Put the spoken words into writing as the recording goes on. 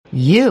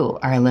You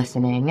are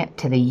listening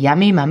to the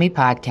Yummy Mummy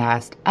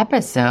Podcast,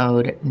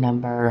 episode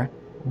number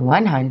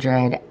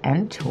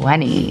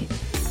 120.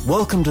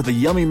 Welcome to the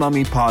Yummy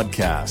Mummy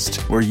Podcast,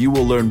 where you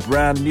will learn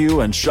brand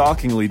new and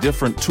shockingly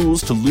different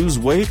tools to lose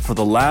weight for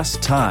the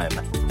last time.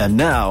 And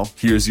now,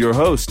 here's your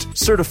host,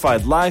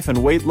 certified life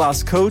and weight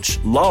loss coach,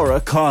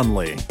 Laura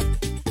Conley.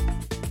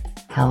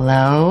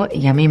 Hello,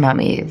 Yummy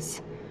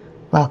Mummies.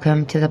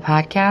 Welcome to the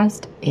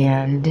podcast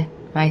and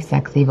my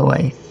sexy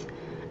voice.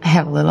 I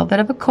have a little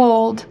bit of a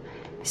cold,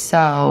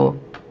 so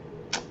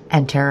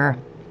enter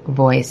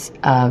voice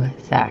of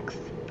sex.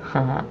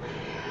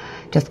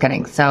 Just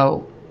kidding.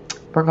 So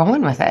we're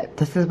going with it.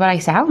 This is what I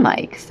sound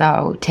like,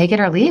 so take it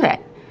or leave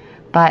it.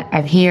 But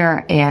I'm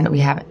here and we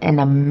have an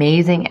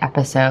amazing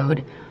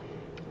episode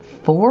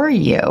for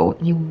you.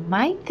 You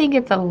might think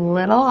it's a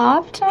little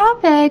off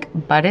topic,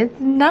 but it's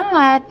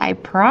not. I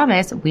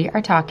promise. We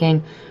are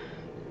talking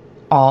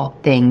all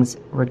things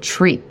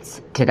retreats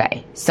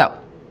today. So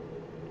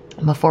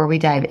before we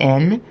dive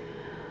in,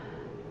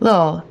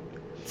 little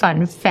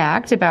fun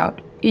fact about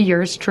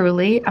yours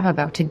truly. I'm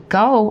about to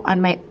go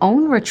on my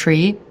own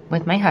retreat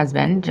with my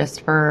husband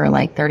just for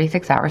like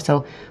 36 hours.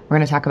 So we're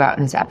going to talk about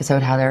in this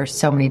episode how there are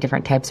so many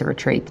different types of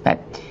retreats, but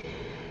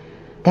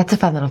that's a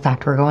fun little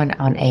fact. We're going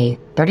on a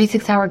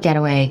 36-hour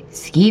getaway,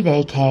 ski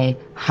vacay,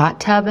 hot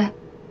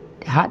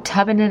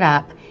tubbing it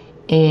up.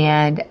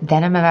 And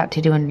then I'm about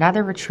to do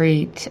another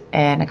retreat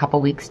in a couple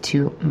weeks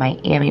to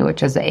Miami,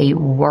 which is a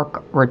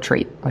work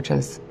retreat, which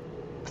is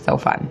so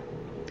fun.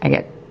 I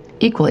get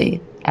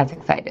equally as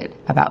excited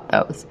about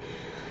those.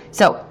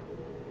 So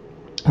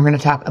we're going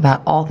to talk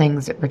about all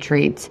things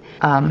retreats.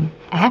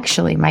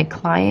 Actually, my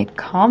client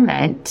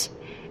comment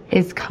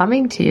is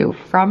coming to you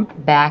from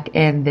back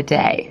in the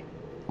day,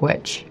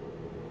 which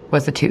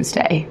was a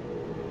Tuesday.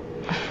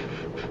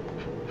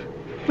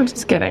 I'm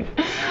just kidding.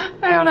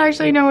 I don't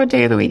actually know what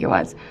day of the week it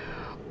was.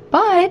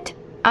 But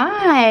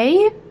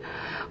I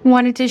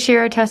wanted to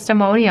share a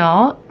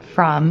testimonial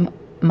from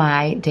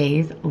my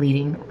days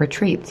leading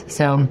retreats.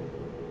 So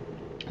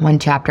one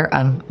chapter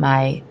of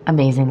my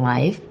amazing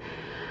life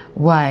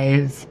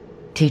was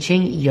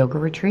teaching yoga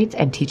retreats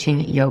and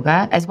teaching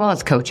yoga as well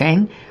as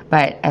coaching.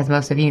 But as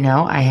most of you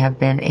know, I have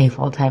been a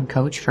full-time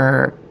coach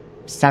for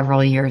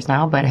several years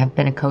now, but have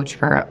been a coach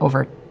for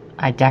over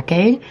a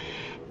decade.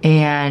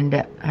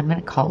 And I'm going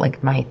to call it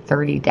like my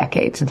 30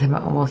 decades since I'm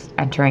almost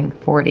entering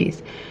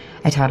 40s.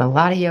 I taught a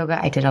lot of yoga.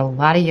 I did a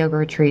lot of yoga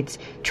retreats,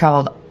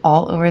 traveled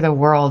all over the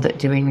world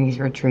doing these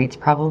retreats,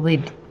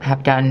 probably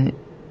have done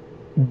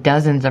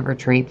dozens of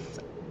retreats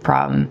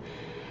from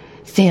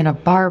Santa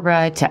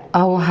Barbara to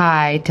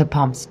Ojai to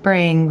Palm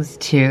Springs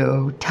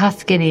to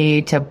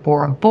Tuscany to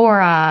Bora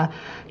Bora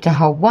to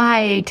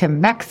Hawaii to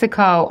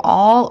Mexico,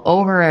 all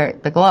over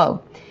the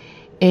globe.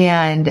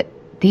 And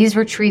these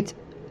retreats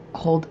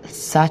hold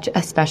such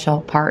a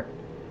special part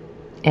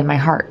in my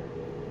heart.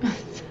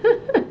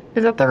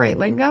 Is that the right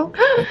lingo?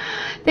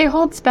 They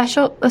hold such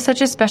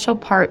a special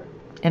part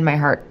in my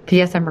heart.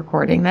 P.S. I'm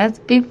recording this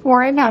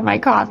before I've had my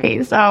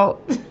coffee,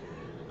 so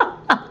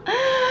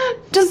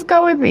just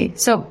go with me.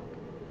 So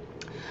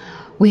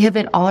we have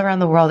been all around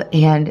the world,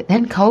 and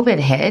then COVID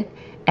hit,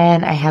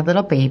 and I had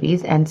little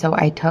babies, and so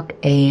I took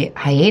a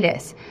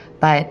hiatus.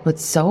 But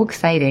what's so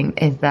exciting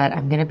is that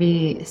I'm going to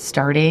be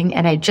starting,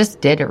 and I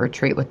just did a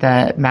retreat with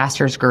the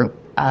master's group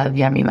of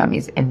Yummy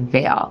Mummies in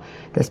Vail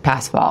this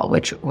past fall,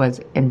 which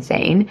was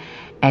insane,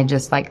 and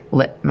just like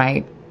lit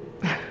my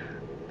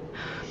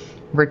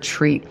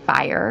retreat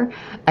fire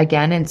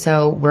again. And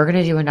so we're going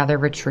to do another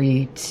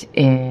retreat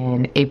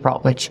in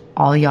April, which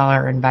all y'all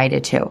are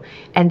invited to.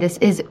 And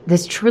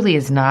this truly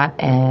is not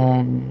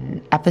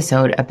an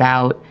episode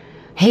about,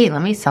 hey,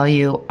 let me sell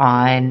you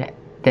on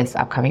this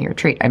upcoming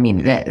retreat. I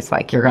mean, this,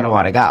 like, you're going to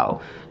want to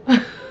go.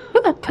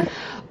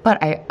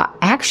 But I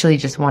actually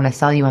just want to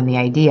sell you on the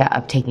idea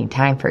of taking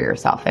time for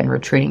yourself and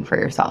retreating for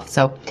yourself.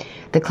 So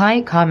the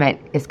client comment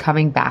is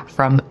coming back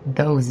from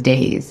those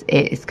days.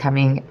 It is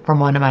coming from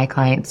one of my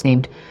clients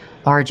named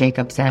Laura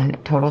Jacobson.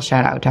 Total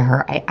shout out to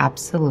her. I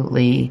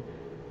absolutely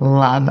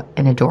love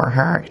and adore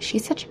her.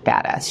 She's such a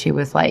badass. She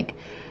was like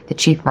the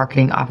chief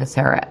marketing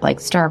officer at like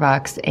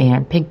Starbucks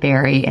and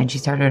Pinkberry, and she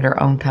started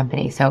her own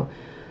company. So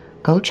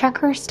go check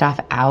her stuff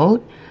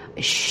out.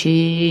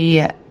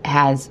 She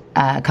has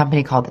a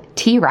company called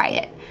Tea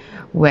Riot,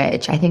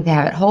 which I think they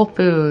have at Whole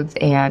Foods,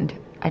 and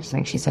I just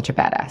think she's such a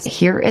badass.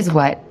 Here is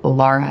what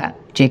Laura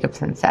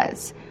Jacobson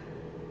says.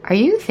 Are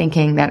you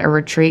thinking that a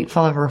retreat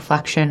full of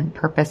reflection,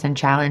 purpose, and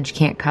challenge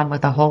can't come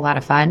with a whole lot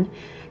of fun?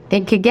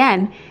 Think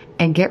again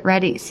and get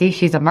ready. See,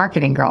 she's a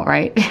marketing girl,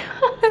 right?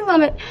 I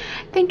love it.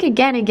 Think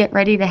again and get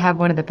ready to have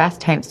one of the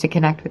best times to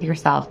connect with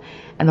yourself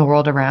and the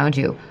world around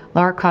you.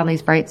 Laura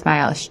Conley's bright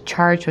smile is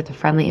charged with a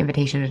friendly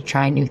invitation to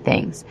try new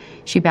things.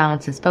 She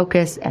balances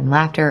focus and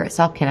laughter,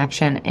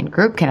 self-connection, and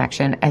group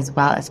connection, as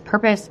well as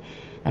purpose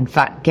and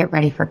fun. Get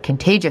ready for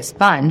contagious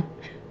fun.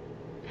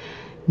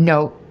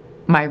 No,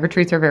 my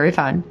retreats are very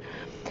fun.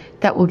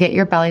 That will get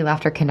your belly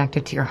laughter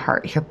connected to your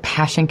heart, your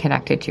passion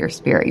connected to your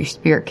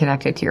spirit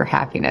connected to your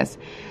happiness.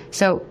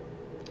 So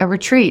a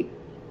retreat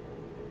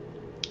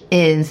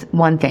is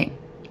one thing,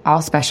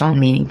 all special and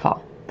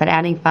meaningful, but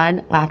adding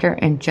fun, laughter,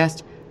 and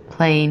just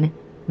plain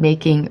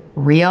making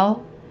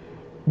real,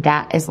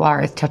 that is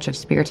Laura's touch of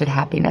spirited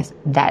happiness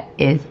that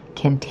is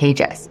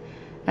contagious.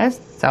 That's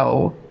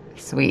so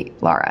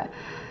sweet, Laura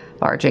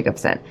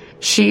Jacobson.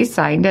 She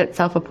signed it,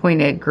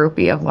 self-appointed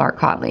groupie of Laura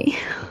Conley.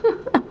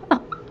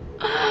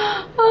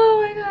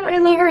 Oh my God, I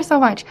love her so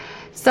much.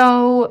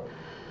 So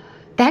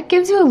that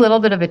gives you a little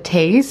bit of a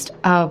taste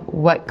of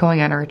what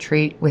going on a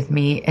retreat with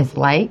me is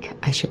like.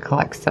 I should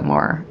collect some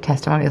more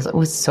testimonials. It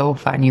was so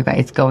fun, you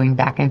guys, going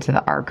back into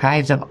the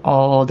archives of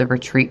all the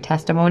retreat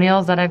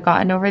testimonials that I've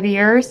gotten over the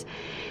years,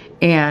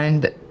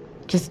 and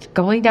just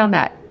going down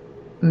that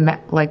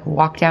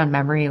walk down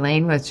memory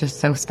lane was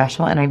just so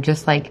special. And I'm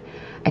just like,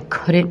 I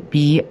couldn't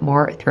be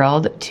more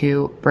thrilled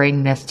to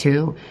bring this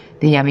to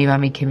the Yummy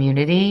Mummy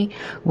community,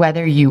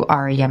 whether you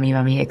are a Yummy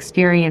Mummy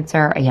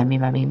experiencer, a Yummy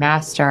Mummy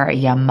master, a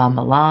Yum Mum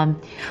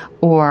alum,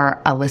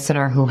 or a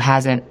listener who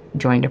hasn't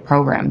joined a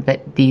program,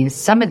 that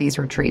some of these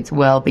retreats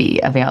will be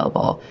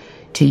available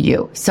to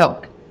you. So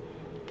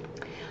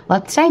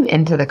let's dive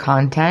into the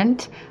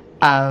content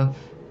of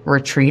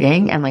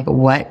retreating and like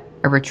what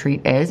a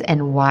retreat is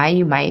and why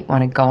you might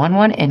want to go on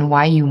one and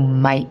why you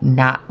might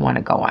not want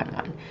to go on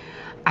one.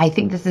 I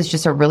think this is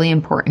just a really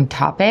important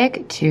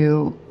topic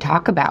to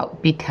talk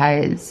about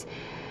because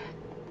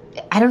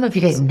I don't know if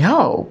you guys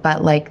know,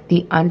 but like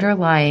the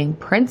underlying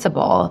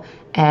principle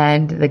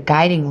and the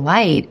guiding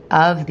light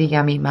of the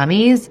Yummy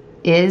Mummies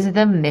is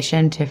the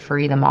mission to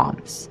free the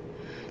moms.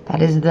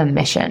 That is the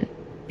mission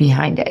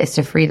behind it, is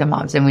to free the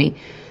moms. And we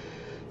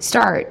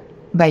start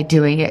by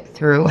doing it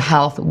through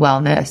health,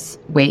 wellness,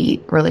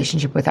 weight,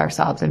 relationship with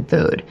ourselves, and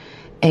food.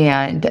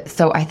 And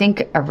so I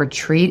think a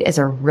retreat is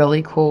a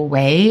really cool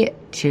way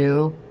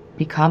to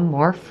become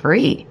more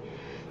free.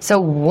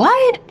 So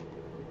what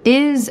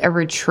is a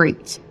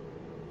retreat?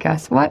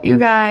 Guess what, you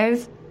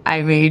guys?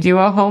 I made you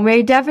a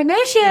homemade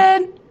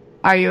definition.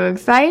 Are you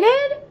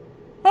excited?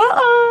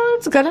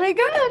 It's gonna be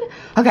good.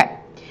 Okay.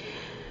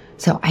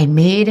 So I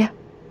made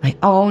my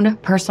own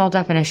personal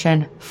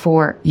definition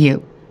for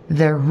you.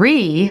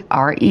 The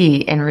R-E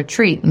in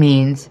retreat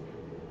means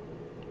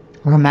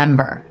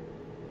remember.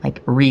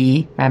 Like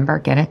remember,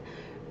 get it?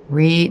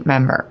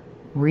 Remember,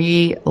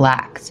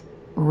 relax,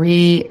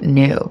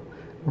 renew,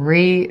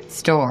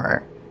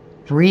 restore,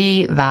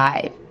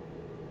 revive,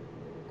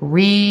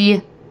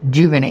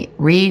 rejuvenate,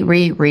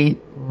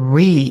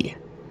 re.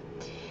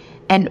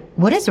 And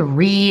what does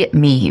re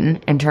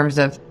mean in terms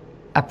of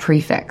a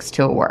prefix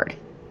to a word?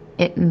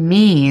 It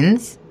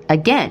means,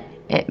 again,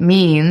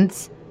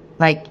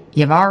 like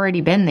you've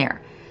already been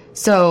there.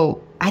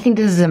 So I think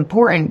this is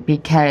important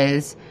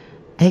because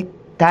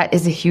that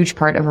is a huge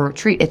part of a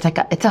retreat.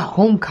 It's a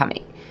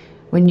homecoming.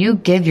 When you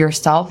give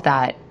yourself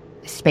that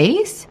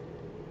space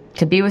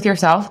to be with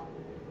yourself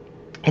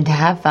and to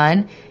have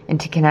fun and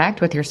to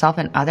connect with yourself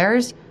and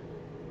others,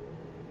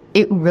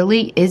 it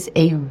really is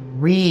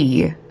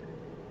it's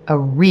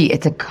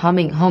a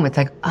coming home. It's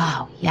like,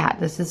 oh yeah,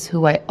 this is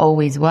who I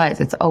always was.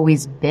 It's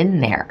always been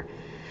there.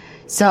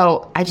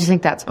 So I just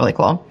think that's really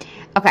cool.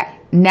 Okay.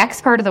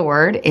 Next part of the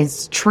word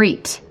is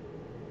treat.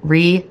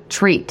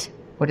 Retreat.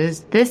 What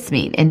does this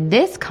mean? In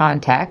this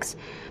context,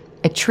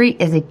 a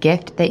treat is a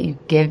gift that you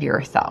give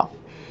yourself.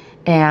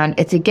 And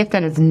it's a gift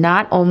that is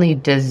not only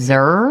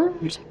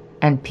deserved,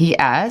 and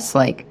P.S.,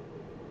 like,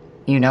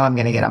 I'm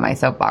going to get on my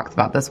soapbox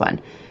about this one.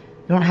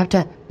 You don't have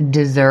to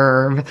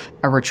deserve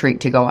a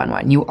retreat to go on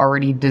one. You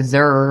already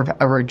deserve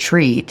a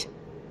retreat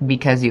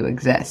because you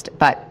exist.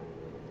 But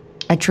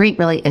a treat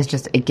really is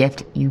just a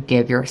gift you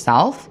give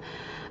yourself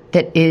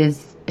that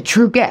is a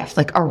true gift,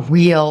 like a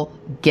real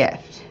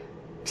gift.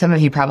 Some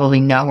of you probably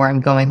know where I'm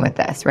going with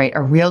this, right?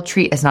 A real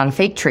treat is not a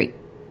fake treat.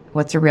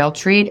 What's a real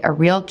treat? A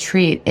real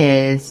treat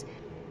is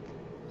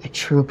a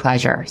true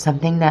pleasure,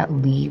 something that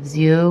leaves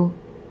you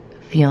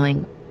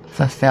feeling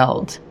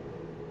fulfilled,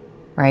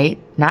 right?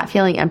 Not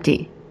feeling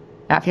empty,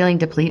 not feeling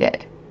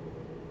depleted.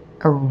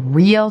 A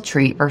real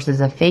treat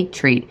versus a fake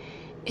treat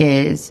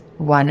is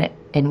one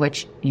in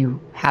which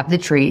you have the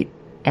treat,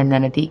 and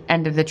then at the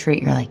end of the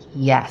treat, you're like,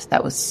 yes,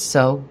 that was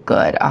so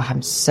good. Oh,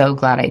 I'm so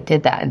glad I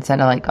did that. Instead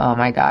of like, oh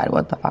my God,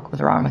 what the fuck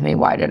was wrong with me?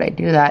 Why did I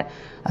do that?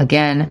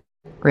 Again,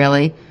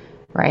 really,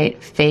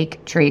 right?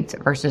 Fake treats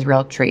versus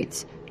real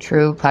treats.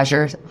 True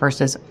pleasures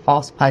versus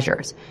false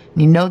pleasures.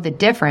 You know the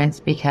difference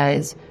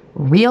because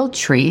real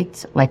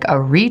treats, like a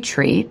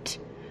retreat,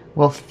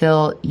 will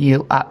fill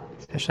you up,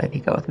 especially if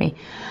you go with me,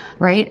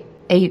 right?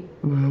 A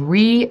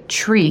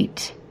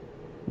retreat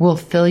will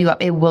fill you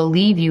up. It will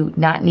leave you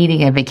not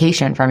needing a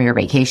vacation from your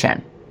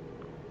vacation,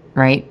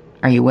 right?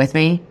 Are you with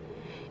me?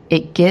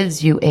 It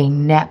gives you a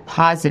net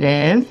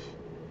positive,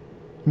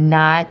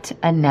 not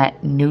a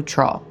net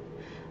neutral.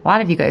 A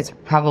lot of you guys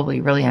probably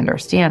really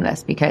understand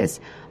this because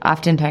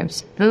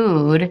oftentimes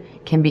food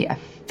can be a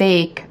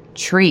fake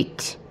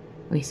treat.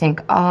 We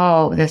think,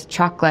 oh, this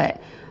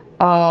chocolate,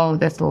 oh,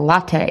 this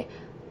latte,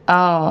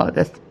 oh,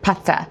 this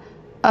pasta,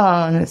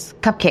 oh, this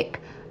cupcake,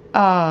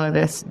 oh,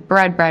 this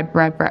bread.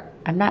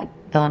 I'm not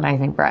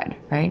villainizing bread,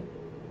 right?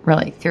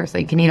 really,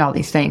 seriously, you can eat all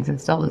these things and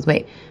still lose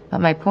weight.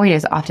 But my point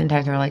is,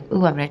 oftentimes we're like,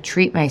 ooh, I'm going to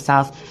treat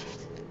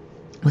myself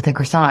with a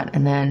croissant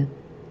and then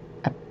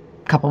a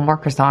couple more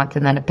croissants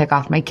and then to pick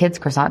off my kids'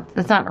 croissant.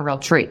 That's not a real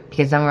treat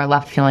because then we're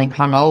left feeling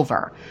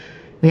hungover.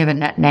 We have a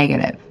net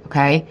negative,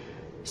 okay?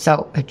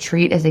 So a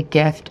treat is a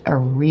gift, a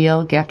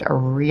real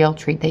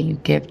treat that you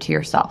give to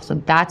yourself. So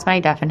that's my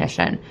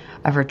definition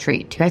of a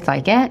treat. Do you guys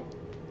like it?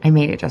 I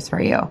made it just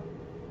for you.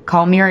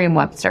 Call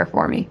Merriam-Webster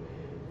for me.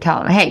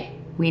 Tell them, hey,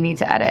 we need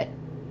to edit.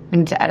 We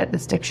need to edit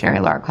this dictionary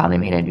Laura Conley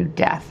made a new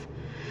def.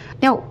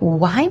 Now,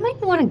 why might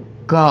you want to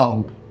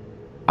go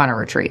on a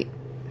retreat?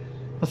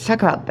 Let's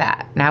talk about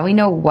that. Now we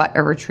know what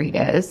a retreat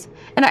is.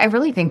 And I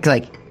really think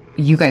like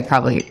you guys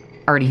probably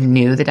already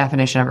knew the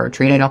definition of a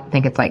retreat. I don't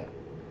think it's like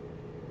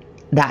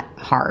that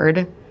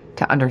hard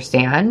to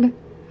understand.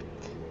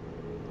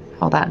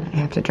 Hold on. I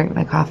have to drink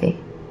my coffee.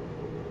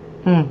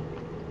 Oh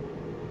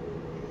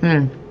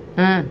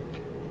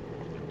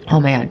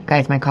man,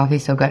 guys, my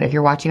coffee's so good. If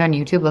you're watching on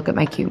YouTube, look at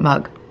my cute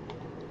mug.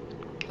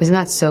 Isn't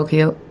that so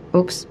cute?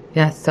 Oops.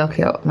 Yeah, so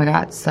cute. Oh my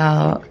God,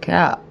 so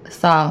cute.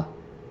 So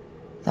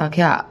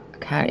cute.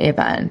 Can't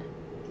even.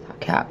 So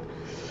cute.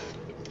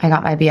 I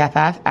got my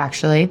BFF,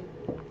 actually.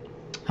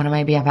 One of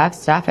my BFFs,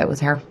 Steph, it was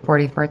her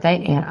 40th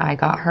birthday, and I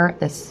got her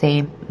the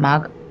same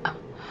mug.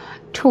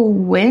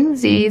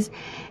 Twinsies.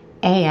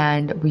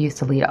 And we used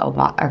to lead a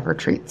lot of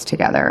retreats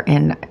together,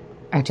 and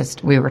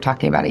we were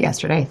talking about it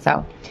yesterday.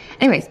 So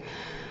anyways,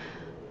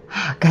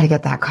 got to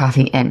get that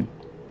coffee in.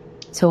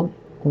 So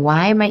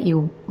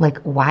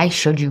why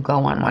should you go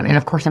on one? And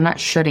of course, I'm not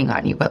shooting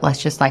on you, but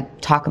let's just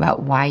talk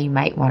about why you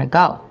might want to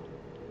go.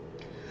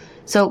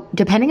 So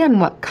depending on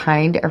what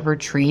kind of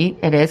retreat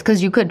it is,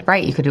 because you could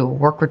do a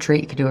work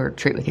retreat, you could do a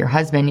retreat with your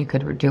husband, you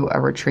could do a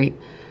retreat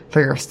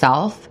for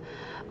yourself,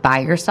 by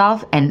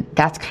yourself. And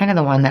that's kind of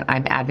the one that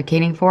I'm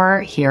advocating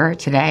for here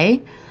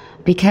today,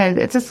 because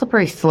it's a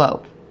slippery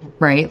slope,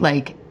 right?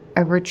 Like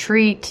a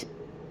retreat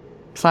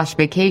 /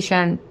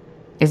 vacation.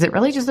 Is it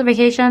really just a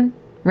vacation?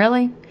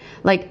 Really?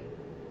 Like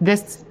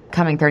this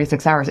coming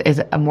 36 hours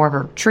is more of a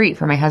retreat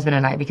for my husband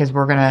and I, because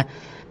we're going to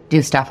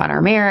do stuff on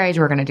our marriage.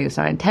 We're going to do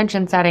some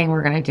intention setting.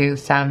 We're going to do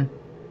some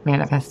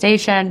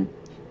manifestation,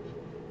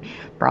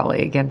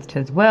 probably against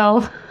his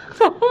will.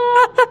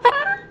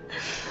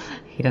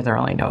 He doesn't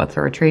really know it's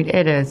a retreat.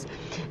 It is.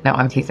 No,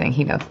 I'm teasing.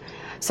 He knows.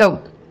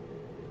 So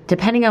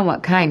depending on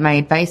what kind, my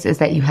advice is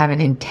that you have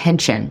an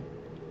intention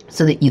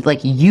so that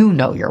you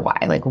know your why.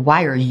 Like,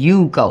 why are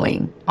you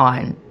going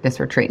on this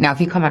retreat? Now,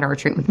 if you come on a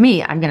retreat with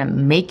me, I'm going to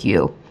make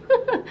you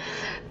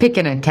pick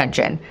an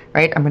intention,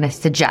 right? I'm going to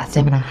suggest,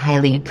 I'm going to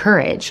highly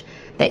encourage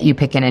that you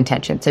pick an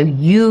intention so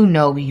you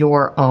know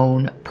your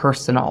own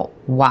personal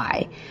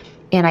why.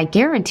 And I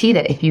guarantee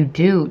that if you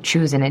do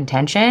choose an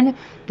intention,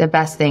 the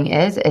best thing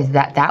is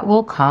that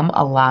will come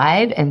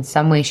alive in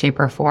some way, shape,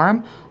 or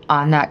form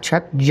on that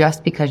trip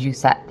just because you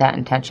set that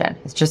intention.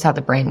 It's just how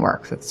the brain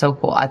works. It's so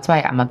cool. That's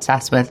why I'm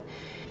obsessed with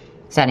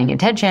setting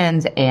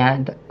intentions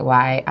and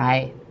why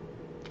I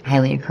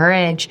highly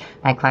encourage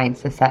my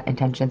clients to set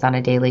intentions on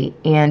a daily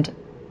and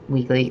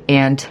weekly,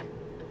 and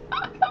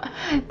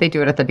they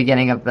do it at the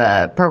beginning of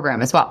the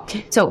program as well.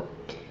 So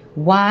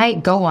why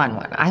go on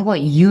one? I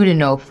want you to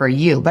know for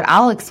you, but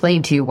I'll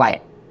explain to you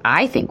why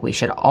I think we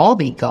should all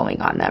be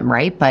going on them,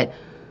 right? But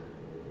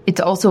it's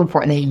also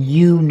important that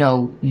you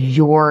know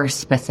your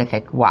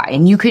specific why.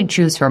 And you could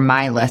choose from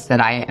my list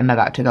that I am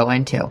about to go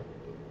into.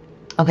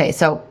 Okay,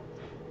 so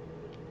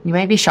you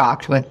might be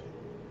shocked with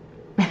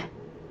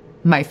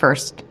my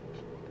first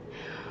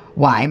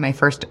why, my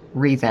first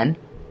reason.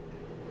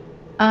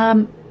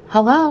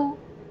 Hello,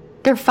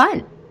 they're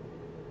fun.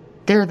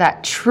 They're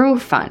that true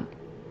fun,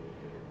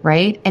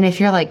 right? And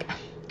if you're like,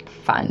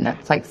 fun,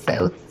 that's like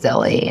so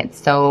silly.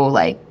 It's so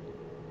like,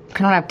 I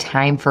don't have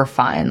time for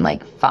fun,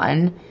 like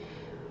fun.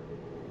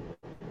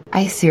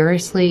 I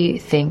seriously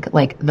think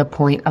like the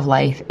point of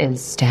life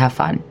is to have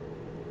fun.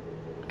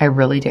 I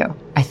really do.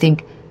 I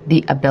think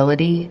the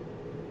ability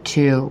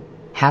to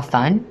have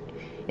fun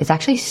is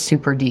actually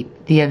super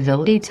deep. The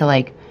ability to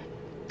like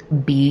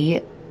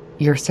be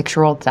your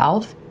 6-year-old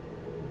self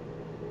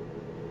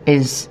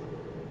is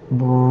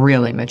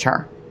really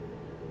mature.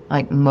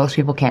 Like most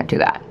people can't do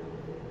that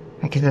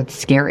because it's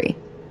scary.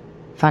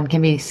 Fun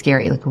can be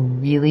scary, like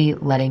really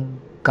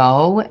letting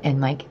go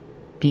and like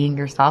being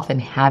yourself and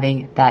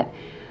having that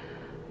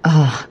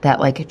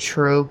like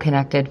true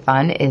connected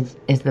fun is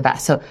the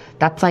best. So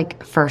that's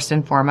like first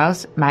and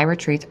foremost. My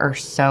retreats are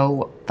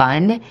so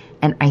fun.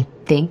 And I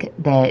think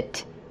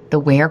that the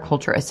way our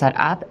culture is set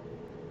up,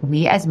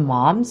 we as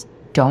moms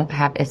don't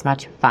have as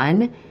much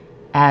fun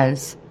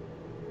as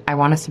I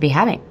want us to be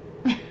having.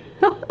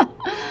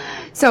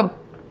 So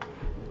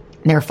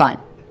they're fun.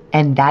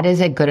 And that is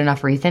a good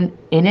enough reason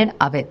in and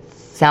of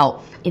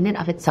itself.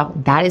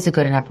 That is a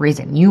good enough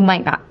reason. You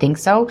might not think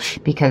so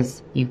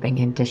because you've been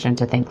conditioned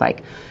to think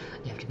like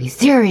you have to be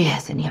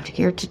serious and you have to get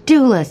your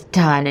to-do list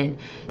done and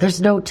there's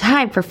no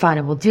time for fun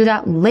and we'll do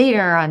that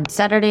later on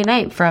Saturday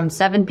night from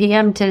 7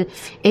 p.m. to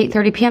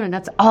 8:30 p.m. and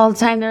that's all the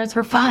time there is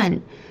for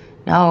fun.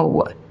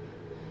 No,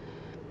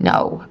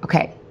 No.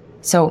 Okay.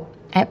 So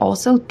I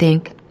also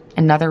think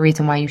another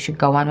reason why you should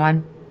go on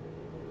one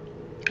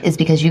is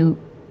because you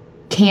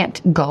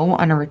can't go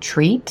on a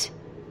retreat,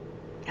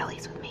 at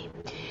least with me,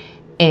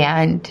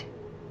 and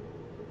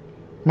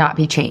not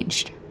be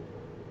changed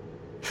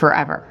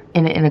forever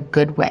in a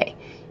good way.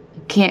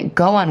 You can't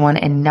go on one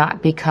and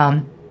not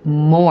become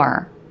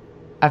more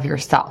of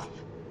yourself.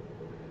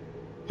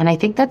 And I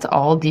think that's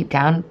all deep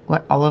down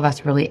what all of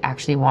us really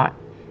actually want,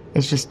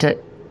 is just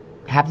to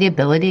have the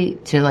ability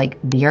to like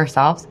be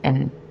ourselves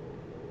and,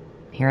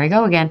 here I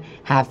go again,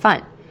 have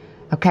fun.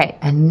 Okay,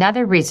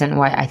 another reason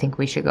why I think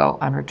we should go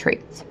on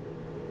retreats.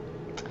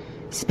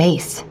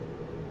 Space.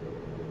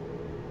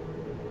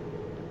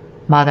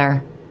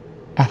 Mother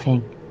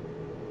effing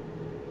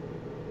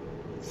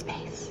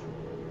space.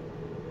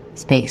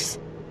 Space.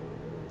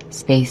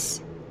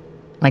 Space.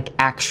 Like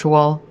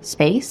actual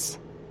space.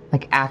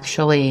 Like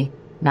actually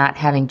not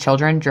having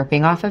children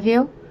dripping off of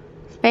you.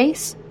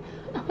 Space.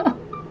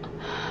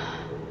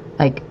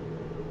 Like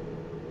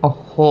a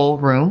whole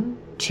room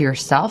to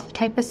yourself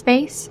type of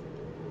space.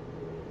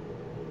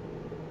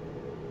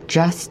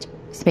 Just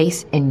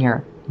space in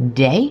your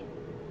day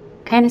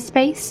kind of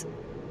space.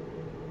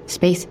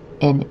 Space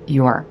in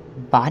your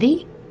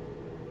body.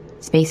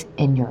 Space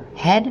in your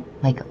head,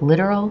 like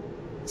literal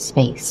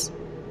space.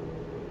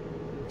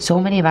 So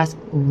many of us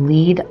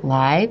lead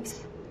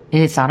lives,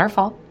 and it's not our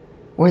fault,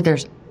 where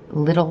there's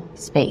little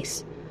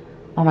space.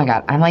 Oh my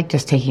God, I'm like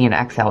just taking an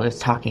exhale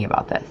just talking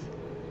about this.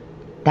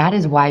 That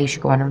is why you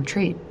should go on a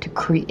retreat, to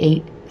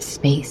create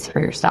space for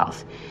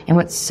yourself. And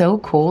what's so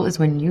cool is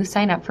when you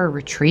sign up for a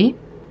retreat,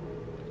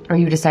 or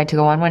you decide to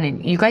go on one,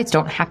 and you guys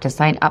don't have to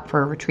sign up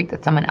for a retreat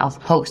that someone else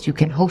hosts. You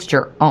can host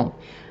your own.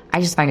 I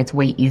just find it's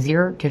way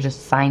easier to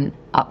just sign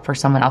up for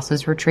someone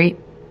else's retreat,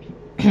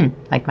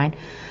 like mine.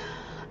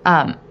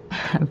 I'm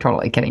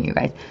totally kidding you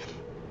guys.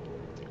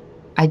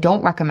 I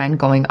don't recommend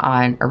going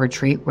on a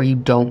retreat where you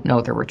don't know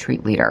the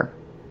retreat leader,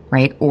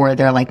 right? Or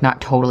they're like not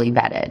totally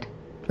vetted,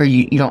 or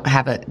you don't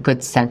have a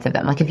good sense of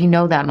them. Like if you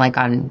know them like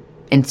on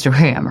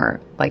Instagram or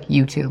like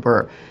YouTube,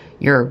 or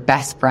your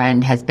best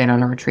friend has been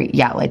on a retreat,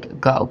 yeah, like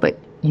go. But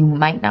you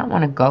might not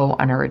want to go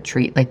on a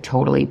retreat like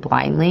totally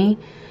blindly,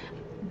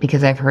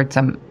 because I've heard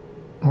some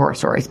horror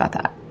stories about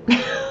that.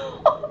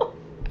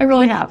 I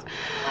really have.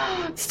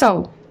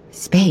 So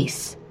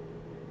space.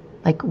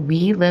 Like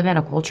we live in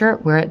a culture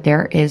where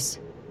there is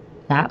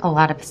not a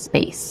lot of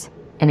space.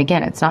 And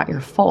again, it's not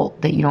your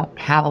fault that you don't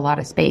have a lot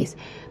of space.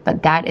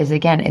 But that is,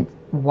 again, it's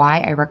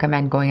why I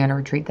recommend going on a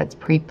retreat that's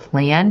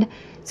pre-planned,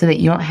 so that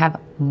you don't have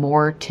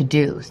more to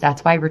do. So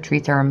that's why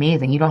retreats are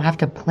amazing. You don't have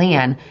to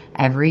plan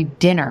every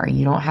dinner.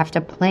 You don't have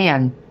to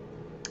plan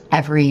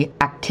every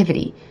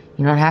activity.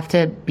 You don't have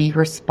to be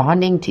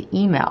responding to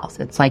emails.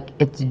 It's like,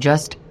 it's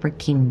just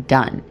freaking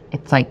done.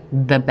 It's like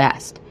the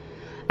best.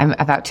 I'm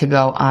about to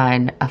go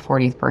on a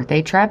 40th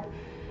birthday trip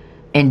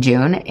in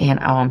June, and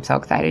oh, I'm so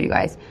excited, you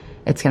guys.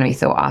 It's going to be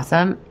so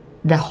awesome.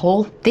 The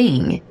whole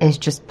thing is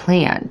just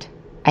planned.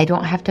 I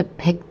don't have to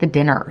pick the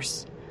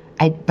dinners.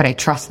 But I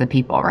trust the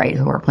people, right,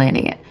 who are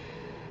planning it.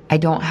 I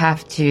don't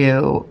have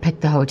to pick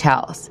the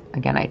hotels.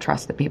 Again, I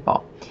trust the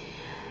people.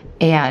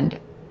 And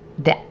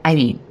that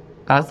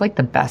was like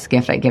the best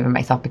gift I've given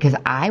myself, because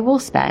I will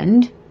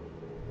spend,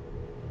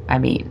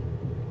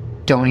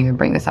 don't even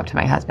bring this up to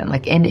my husband,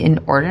 like an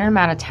inordinate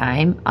amount of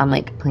time on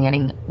like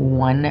planning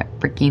one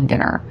freaking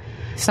dinner.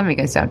 Some of you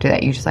guys don't do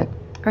that. You just like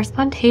are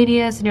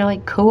spontaneous and you're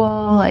like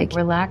cool, like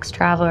relaxed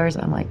travelers.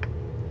 I'm like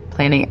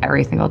planning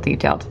every single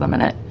detail to the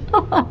minute.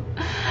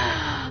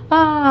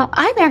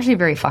 I'm actually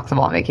very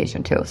flexible on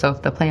vacation too. So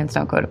if the plans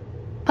don't go to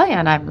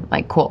plan, I'm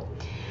like, cool.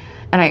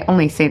 And I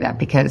only say that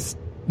because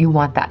you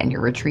want that in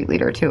your retreat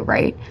leader too,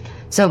 right?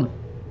 So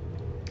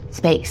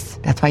space,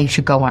 that's why you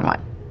should go on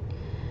one.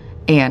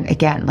 And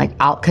again, like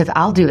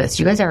I'll do this.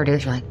 You guys ever do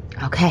this? You're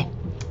like, okay,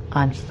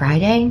 on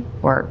Friday,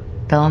 or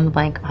fill in the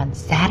blank, on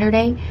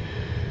Saturday,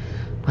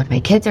 when my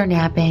kids are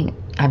napping,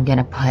 I'm going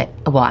to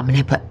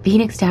put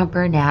Phoenix down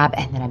for a nap,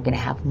 and then I'm going to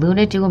have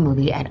Luna do a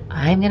movie, and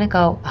I'm going to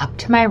go up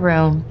to my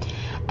room,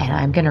 and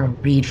I'm going to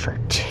read for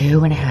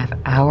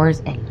 2.5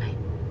 hours in my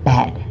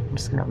bed. I'm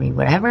just going to read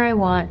whatever I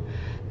want.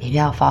 Maybe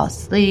I'll fall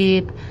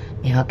asleep.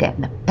 Maybe I'll get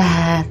in the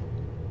bath.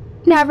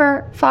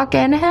 Never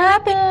fucking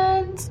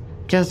happens.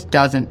 Just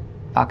doesn't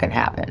fucking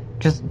happen.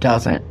 Just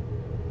doesn't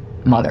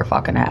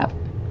motherfucking happen.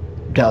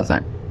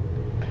 Doesn't.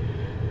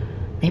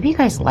 Maybe you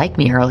guys like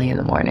me early in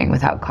the morning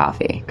without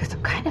coffee, because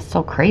I'm kind of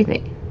so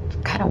crazy. It's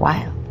kind of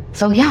wild.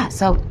 So yeah,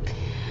 so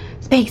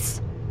space.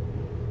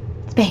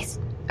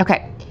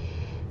 Okay.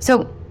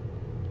 So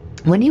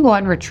when you go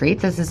on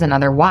retreats, this is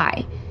another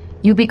why.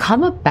 You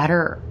become a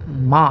better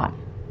mom.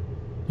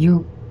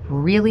 You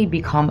really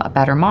become a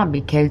better mom,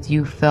 because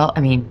you feel,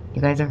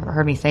 you guys have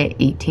heard me say it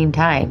 18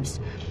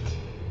 times,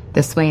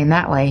 this way and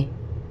that way.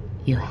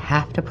 You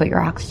have to put your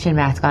oxygen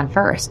mask on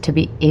first to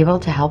be able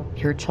to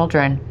help your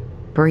children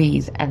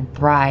breathe and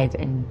thrive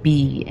and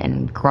be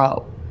and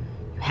grow.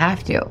 You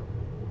have to.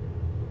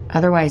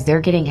 Otherwise,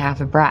 they're getting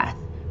half a breath.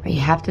 Right? You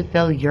have to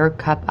fill your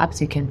cup up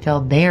so you can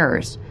fill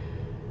theirs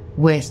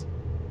with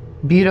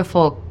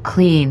beautiful,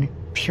 clean,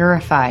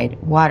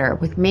 purified water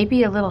with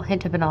maybe a little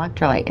hint of an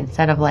electrolyte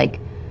instead of like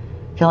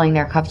filling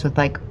their cups with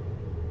like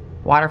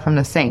water from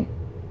the sink.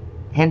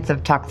 Hints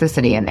of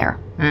toxicity in there.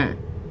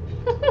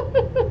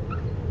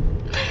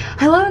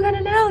 I love a good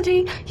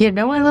analogy. You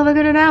know I love a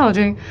good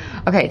analogy.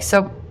 Okay,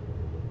 so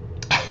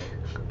I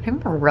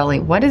remember really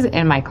what is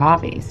in my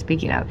coffee,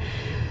 speaking of.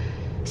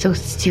 So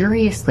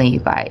seriously, you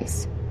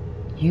guys,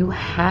 you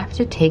have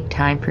to take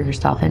time for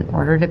yourself in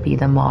order to be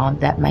the mom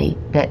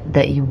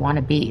that you want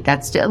to be.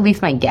 That's at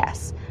least my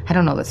guess. I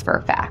don't know this for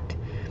a fact.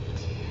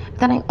 But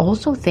then I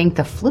also think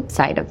the flip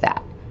side of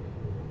that,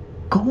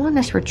 go on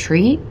this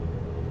retreat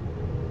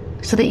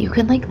so that you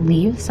can like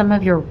leave some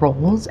of your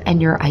roles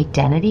and your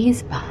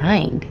identities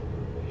behind.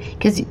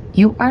 Because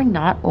you are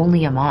not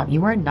only a mom,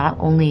 you are not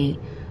only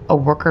a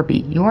worker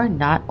bee, you are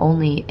not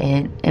only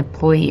an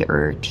employee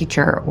or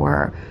teacher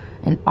or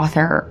an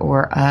author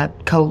or a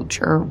coach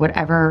or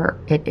whatever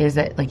it is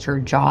that like your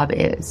job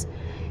is.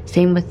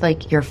 Same with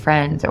like your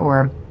friends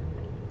or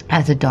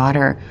as a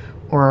daughter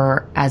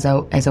or as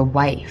a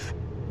wife,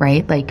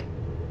 right? Like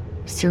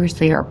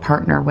seriously, or a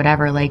partner,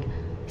 whatever. Like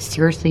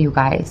seriously, you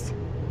guys,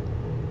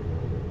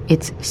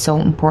 it's so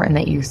important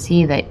that you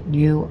see that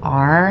you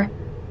are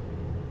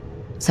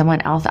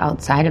someone else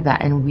outside of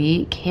that, and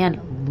we can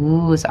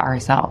lose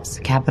ourselves,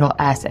 capital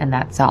S, in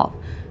that self.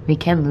 We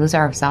can lose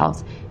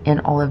ourselves in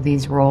all of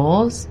these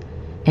roles,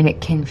 and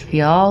it can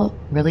feel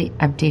really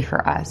empty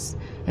for us.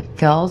 It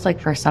feels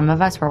like for some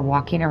of us, we're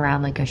walking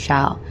around like a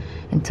shell.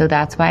 And so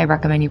that's why I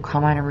recommend you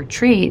come on a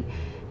retreat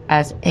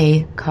as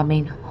a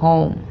coming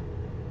home,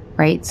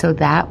 right? So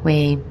that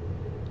way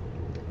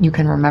you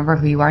can remember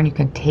who you are and you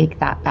can take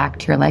that back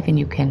to your life and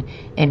you can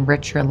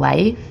enrich your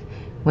life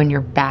when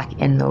you're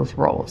back in those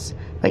roles.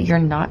 But you're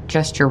not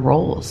just your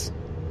roles.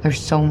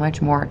 There's so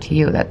much more to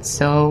you that's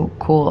so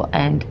cool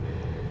and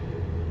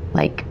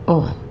like,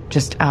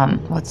 just,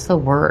 what's the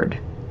word?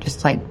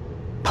 Just like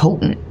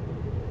potent.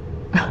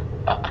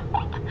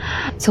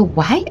 So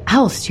why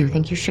else do you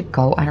think you should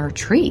go on a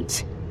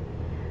retreat?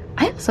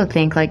 I also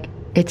think like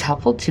it's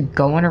helpful to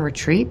go on a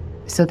retreat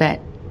so that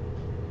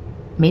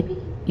maybe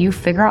you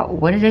figure out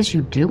what it is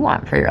you do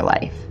want for your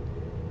life.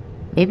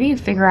 Maybe you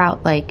figure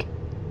out like,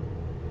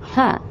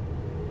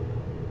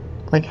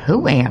 like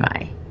who am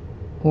I?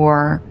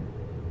 Or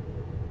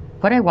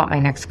what I want my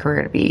next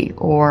career to be,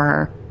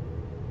 or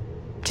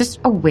just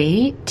a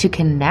way to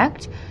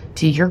connect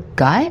to your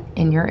gut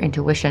and your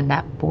intuition,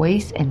 that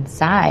voice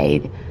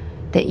inside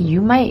that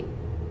you might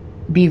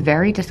be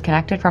very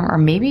disconnected from or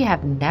maybe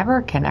have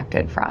never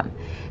connected from,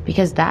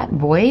 because that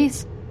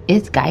voice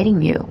is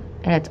guiding you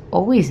and it's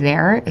always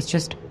there. It's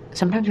just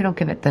sometimes we don't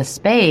give it the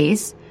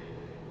space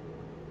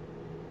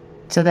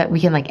so that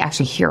we can like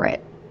actually hear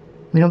it.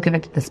 We don't give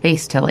it the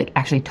space to like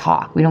actually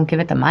talk. We don't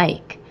give it the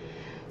mic.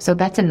 So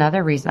that's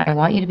another reason I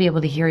want you to be able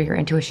to hear your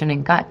intuition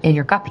and gut in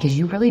your gut, because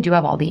you really do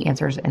have all the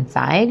answers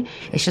inside.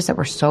 It's just that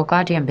we're so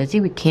goddamn busy,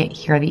 we can't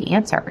hear the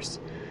answers,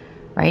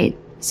 right?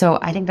 So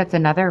I think that's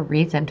another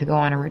reason to go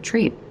on a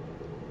retreat.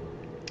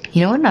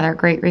 You know, another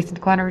great reason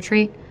to go on a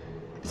retreat?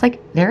 It's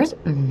like there's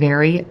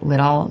very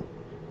little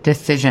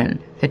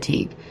decision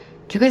fatigue.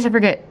 Do you guys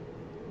ever get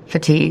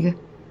fatigue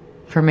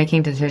for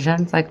making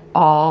decisions like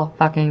all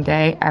fucking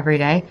day, every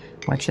day?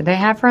 What should they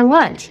have for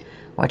lunch?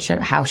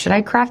 How should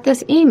I craft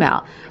this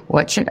email?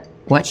 Where should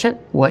we,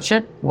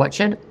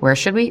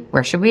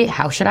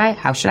 how should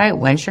I,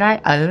 when should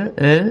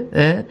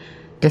I,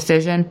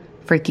 decision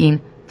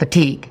freaking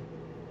fatigue.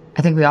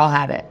 I think we all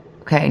have it.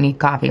 Okay, I need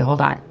coffee.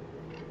 Hold on.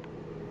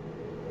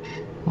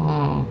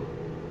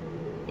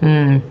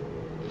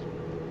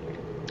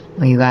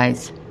 Well, you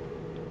guys,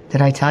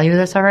 did I tell you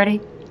this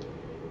already?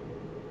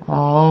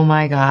 Oh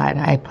my God,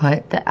 I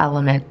put the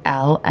element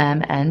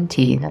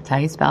LMNT, that's how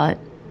you spell it.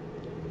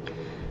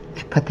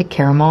 I put the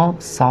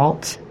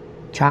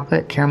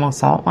chocolate caramel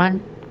salt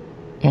one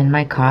in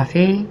my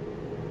coffee.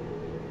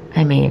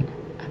 I mean,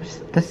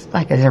 this is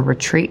like as a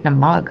retreat in a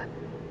mug.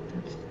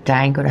 I'm just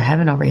dying to go to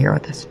heaven over here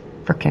with this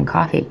freaking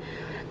coffee.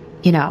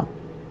 You know,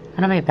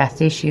 one of my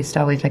besties, she used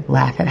to always like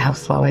laugh at how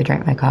slow I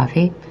drank my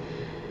coffee.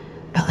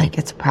 But like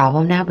it's a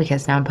problem now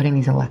because now I'm putting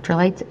these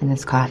electrolytes in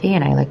this coffee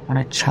and I like want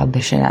to chug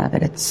the shit out of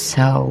it. It's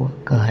so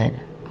good.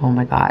 Oh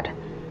my God.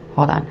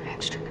 Hold on. I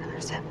have to drink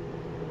another sip.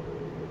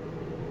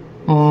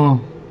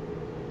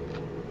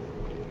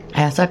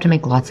 I also have to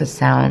make lots of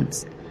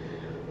sounds.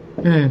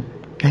 I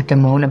have to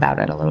moan about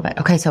it a little bit.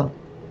 Okay, so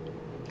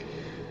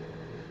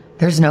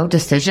there's no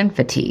decision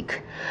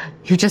fatigue.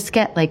 You just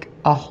get like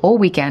a whole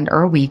weekend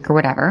or a week or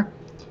whatever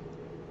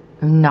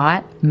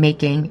not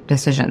making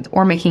decisions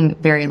or making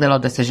very little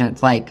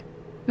decisions like,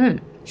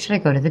 should I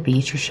go to the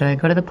beach or should I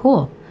go to the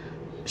pool?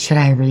 Should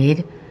I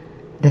read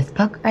this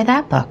book or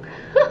that book?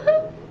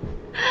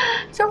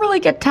 You don't really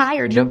get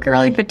tired. You don't get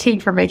really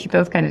fatigued for making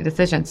those kind of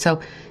decisions.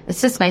 So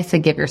it's just nice to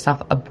give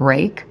yourself a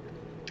break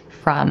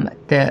from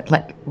the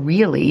like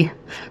really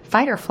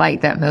fight or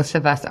flight that most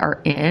of us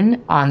are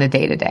in on the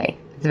day to day.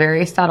 It's a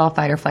very subtle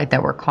fight or flight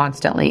that we're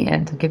constantly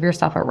in. So give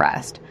yourself a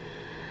rest.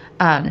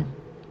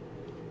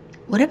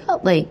 What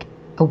about like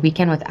a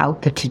weekend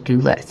without the to-do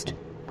list.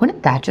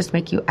 Wouldn't that just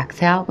make you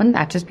exhale? Wouldn't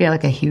that just be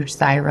like a huge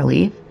sigh of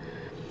relief?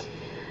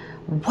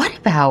 What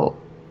about,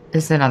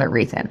 this is another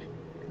reason,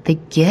 the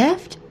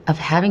gift of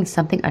having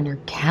something on your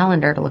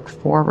calendar to look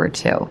forward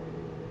to.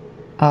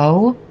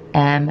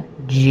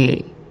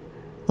 OMG.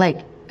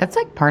 Like, that's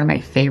like part of my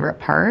favorite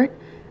part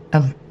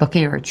of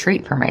booking a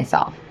retreat for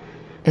myself.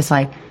 It's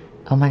like,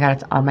 oh my God,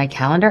 it's on my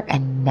calendar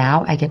and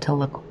now I get to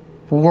look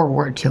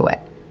forward to it.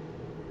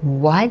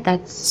 What?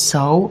 That's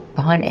so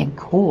fun and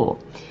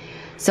cool.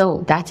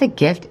 So that's a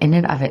gift in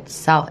and of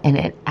itself. And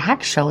it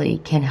actually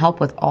can help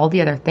with all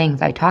the other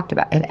things I talked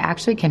about. It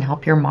actually can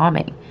help your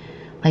momming.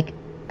 Like,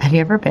 have you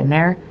ever been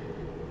there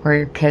where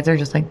your kids are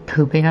just like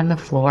pooping on the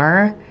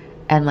floor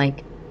and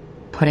like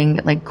putting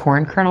like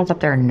corn kernels up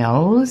their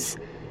nose?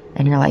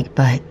 And you're like,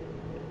 but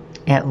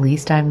at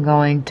least I'm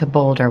going to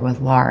Boulder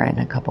with Laura in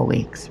a couple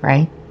weeks,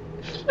 right?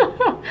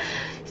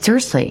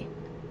 Seriously.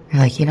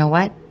 You're like, you know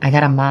what? I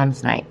got a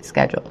mom's night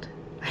scheduled.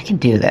 I can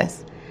do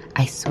this.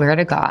 I swear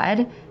to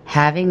God,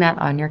 having that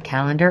on your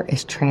calendar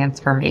is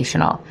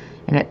transformational.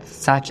 And it's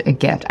such a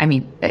gift. I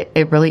mean,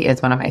 it really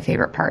is one of my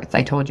favorite parts.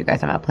 I told you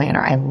guys I'm a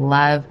planner. I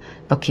love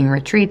booking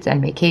retreats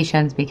and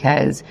vacations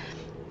because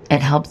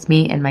it helps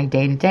me in my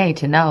day-to-day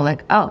to know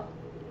like, oh,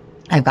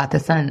 I've got the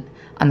sun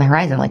on the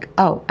horizon. Like,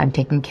 oh, I'm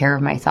taking care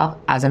of myself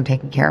as I'm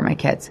taking care of my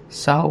kids.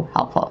 So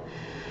helpful.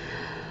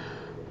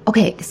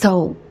 Okay,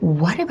 so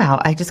what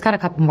about, I just got a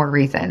couple more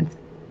reasons.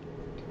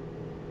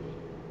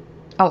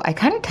 Oh, I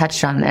kind of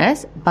touched on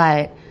this,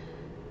 but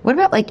what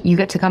about like you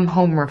get to come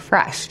home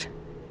refreshed,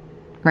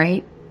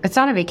 right? It's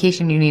not a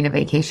vacation you need a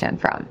vacation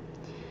from.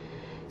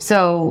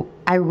 So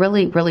I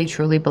really, really,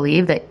 truly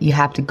believe that you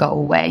have to go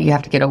away. You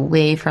have to get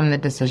away from the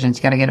decisions.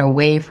 You got to get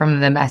away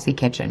from the messy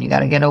kitchen. You got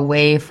to get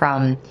away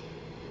from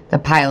the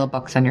pile of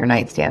books on your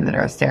nightstand that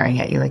are staring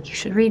at you like, you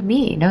should read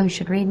me. No, you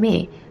should read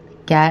me.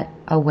 Get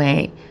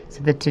away.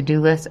 So the to-do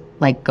list,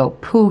 like, go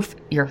poof.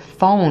 Your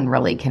phone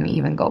really can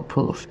even go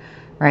poof,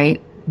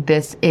 right?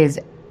 This is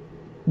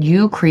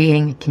you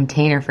creating a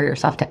container for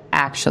yourself to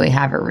actually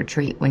have a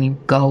retreat when you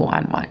go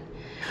on one.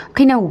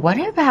 Okay, now what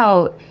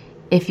about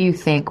if you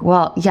think,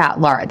 well, yeah,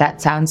 Laura,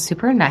 that sounds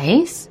super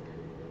nice,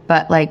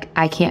 but like,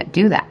 I can't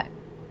do that.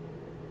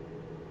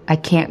 I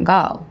can't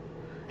go.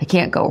 I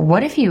can't go.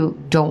 What if you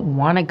don't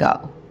want to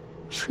go?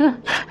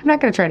 I'm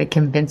not going to try to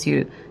convince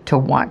you to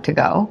want to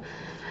go.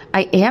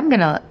 I am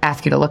going to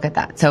ask you to look at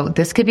that. So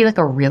this could be like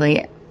a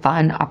really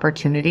fun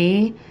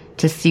opportunity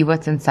to see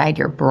what's inside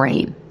your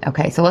brain.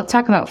 Okay, so let's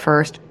talk about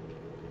first,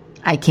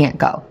 I can't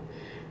go.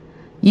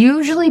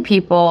 Usually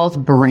people's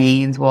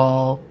brains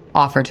will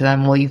offer to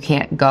them, well, you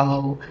can't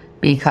go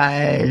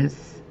because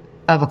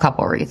of a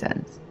couple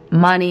reasons.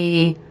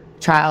 Money,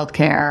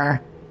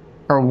 childcare,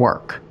 or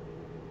work.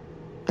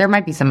 There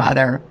might be some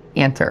other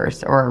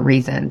answers or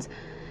reasons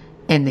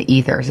in the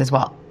ethers as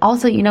well.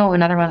 Also, you know,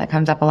 another one that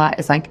comes up a lot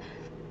is like,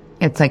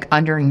 it's like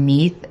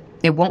underneath,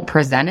 it won't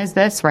present as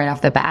this right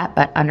off the bat,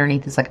 but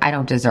underneath it's like, I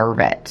don't deserve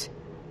it.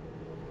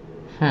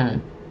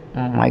 Oh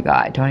my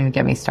God, don't even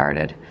get me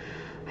started.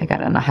 I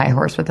got on a high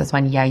horse with this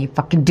one. Yeah, you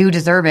fucking do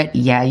deserve it.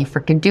 Yeah, you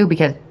freaking do,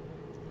 because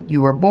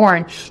you were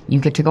born. You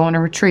get to go on a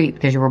retreat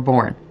because you were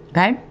born.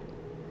 Okay?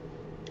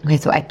 Okay,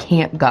 so I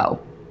can't go.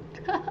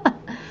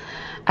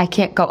 I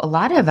can't go. A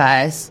lot of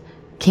us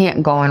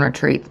can't go on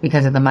retreats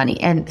because of the money.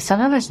 And some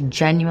of us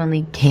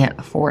genuinely can't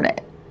afford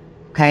it.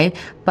 Okay?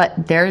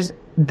 But there's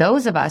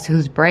those of us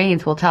whose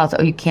brains will tell us,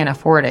 oh, you can't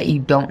afford it. You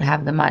don't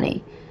have the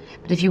money.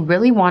 But if you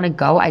really want to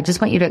go, I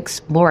just want you to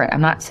explore it.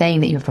 I'm not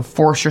saying that you have to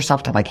force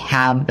yourself to like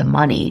have the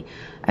money.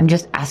 I'm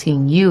just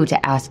asking you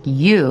to ask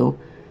you,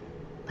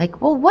 like,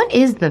 well, what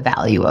is the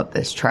value of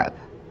this trip?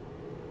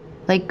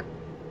 Like,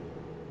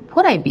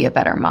 would I be a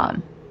better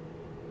mom?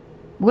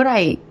 Would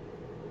I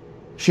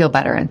feel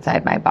better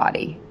inside my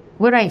body?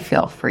 Would I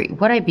feel free?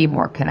 Would I be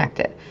more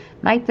connected?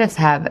 Might this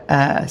have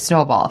a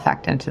snowball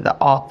effect into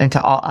all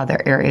other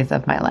areas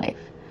of my life?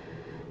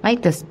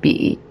 Might this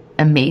be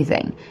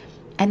amazing?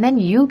 And then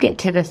you get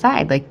to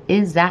decide, like,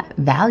 is that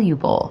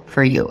valuable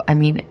for you? I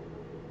mean,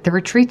 the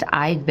retreats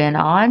I've been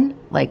on,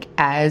 like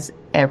as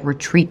a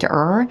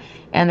retreater,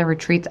 and the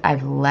retreats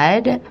I've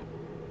led,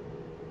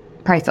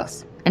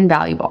 priceless and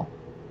valuable.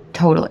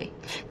 Totally.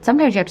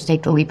 Sometimes you have to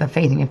take the leap of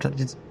faith and you have to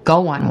just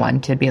go on one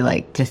to be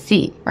like, to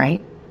see,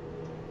 right?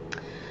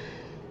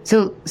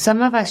 So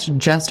some of us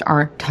just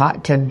aren't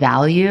taught to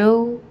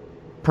value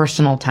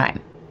personal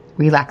time,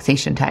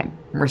 relaxation time,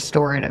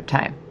 restorative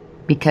time.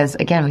 Because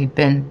again, we've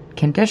been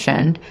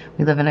conditioned.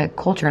 We live in a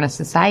culture and a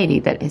society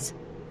that is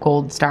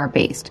gold star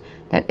based,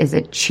 that is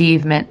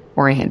achievement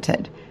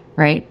oriented,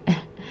 right?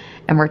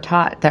 And we're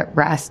taught that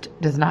rest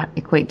does not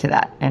equate to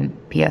that.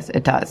 And P.S.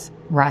 it does.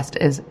 Rest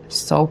is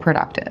so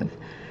productive,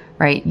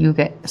 right? You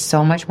get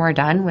so much more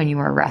done when you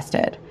are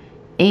rested.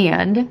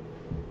 And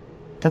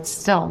that's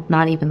still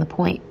not even the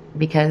point,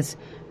 because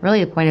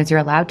really the point is you're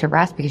allowed to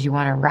rest because you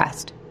want to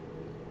rest.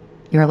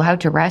 You're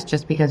allowed to rest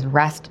just because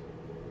rest,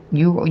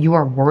 you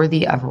are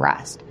worthy of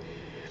rest.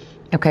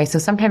 Okay, so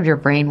sometimes your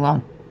brain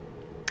will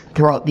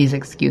throw out these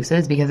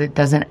excuses because it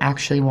doesn't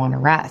actually want to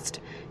rest.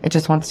 It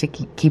just wants to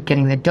keep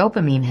getting the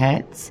dopamine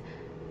hits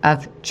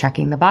of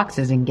checking the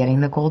boxes and getting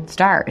the gold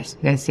stars.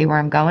 You guys see where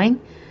I'm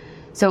going?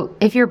 So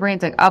if your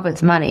brain's like, oh,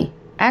 it's money,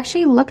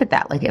 actually look at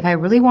that. Like, if I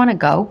really want to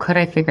go, could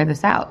I figure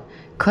this out?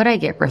 Could I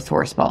get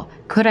resourceful?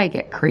 Could I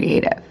get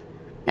creative?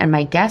 And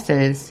my guess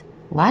is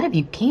a lot of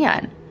you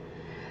can.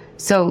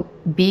 So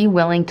be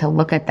willing to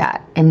look at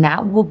that, and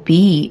that will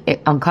be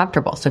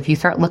uncomfortable. So if you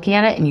start looking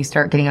at it and you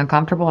start getting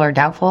uncomfortable or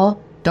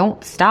doubtful,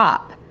 don't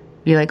stop.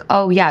 Be like,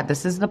 oh yeah,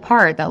 this is the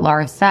part that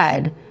Laura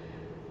said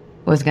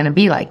was going to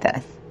be like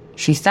this.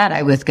 She said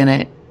I was going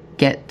to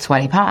get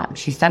sweaty palms.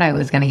 She said I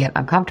was going to get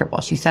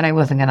uncomfortable. She said I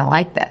wasn't going to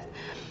like this.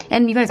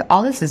 And you guys,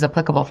 all this is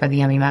applicable for the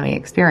Yummy Mommy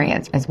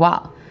experience as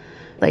well.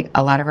 Like,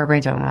 a lot of our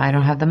brains are like, I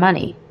don't have the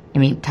money. I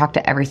mean, talk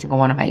to every single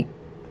one of my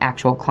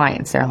actual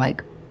clients. They're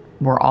like,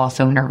 we're all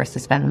so nervous to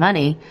spend the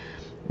money.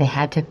 They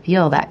had to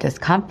feel that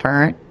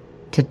discomfort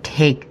to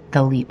take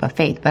the leap of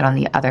faith. But on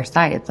the other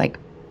side, it's like,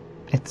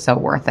 it's so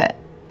worth it.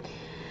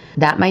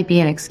 That might be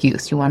an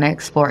excuse. You want to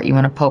explore it. You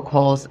want to poke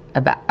holes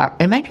about,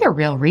 it might be a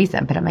real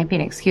reason, but it might be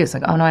an excuse.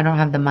 Like, oh no, I don't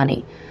have the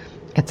money.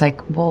 It's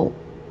like, well,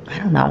 I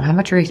don't know. How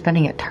much are you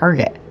spending at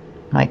Target?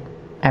 Like,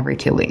 every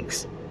 2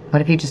 weeks.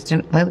 What if you just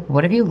didn't, like,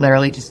 what if you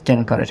literally just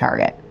didn't go to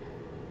Target?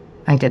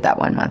 I did that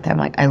 1 month. I'm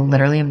like, I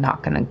literally am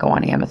not going to go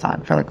on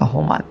Amazon for like a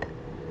whole month.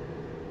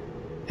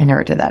 I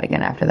never did that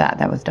again after that.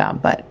 That was dumb,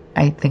 but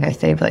I think I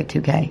saved like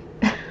 $2,000.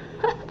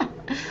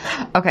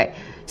 Okay.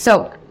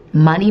 So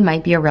money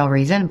might be a real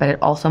reason, but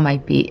it also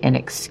might be an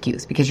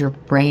excuse because your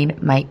brain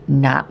might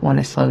not want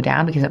to slow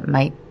down because it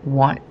might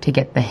want to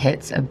get the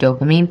hits of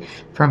dopamine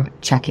from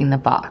checking the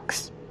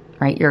box,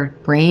 right? Your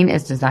brain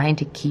is designed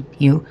to keep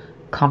you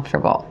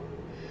comfortable.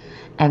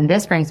 And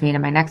this brings me to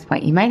my next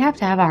point. You might have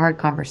to have a hard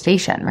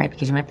conversation, right?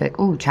 Because you might be like,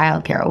 oh,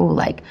 childcare. Oh,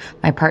 like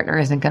my partner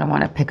isn't going to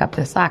want to pick up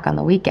the slack on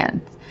the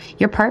weekends.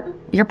 Your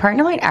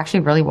partner might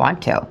actually really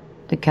want to.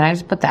 Can I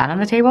just put that on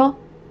the table?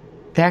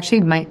 They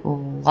actually might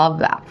love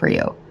that for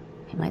you.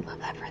 They might love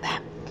that for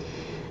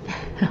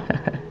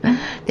them.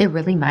 They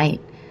really might.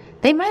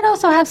 They might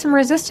also have some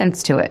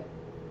resistance to it.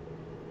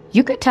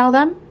 You could tell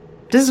them,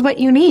 this is what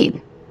you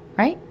need,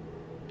 right?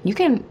 You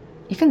can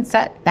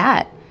set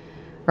that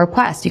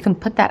request. You can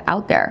put that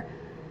out there.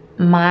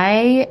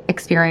 My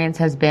experience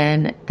has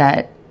been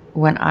that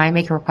when I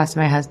make a request to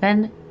my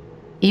husband,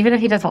 even if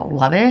he doesn't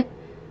love it,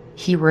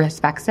 he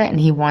respects it and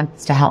he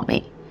wants to help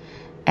me.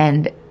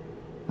 And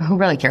who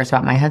really cares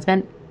about my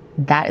husband?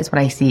 That is what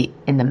I see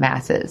in the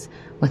masses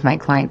with my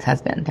client's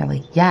husband. They're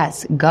like,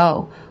 yes,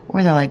 go.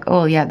 Or they're like,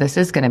 oh yeah, this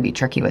is going to be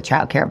tricky with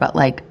childcare, but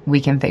like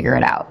we can figure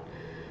it out,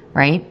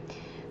 right?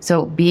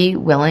 So be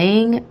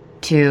willing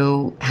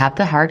to have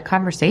the hard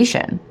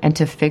conversation and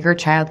to figure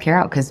childcare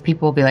out, because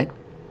people will be like,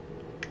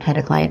 I had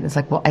a client that's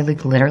like, well, I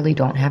like literally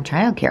don't have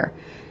childcare.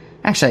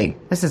 Actually,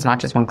 this is not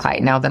just one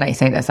client. Now that I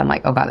say this, I'm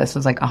like, oh God, this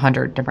was like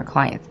 100 different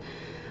clients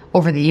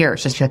over the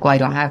years. Just like, well,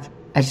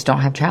 I just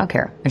don't have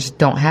childcare. I just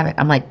don't have it.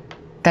 I'm like,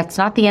 that's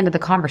not the end of the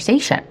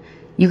conversation.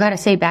 You got to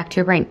say back to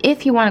your brain,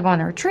 if you want to go on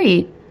the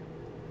retreat,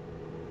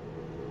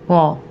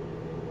 well,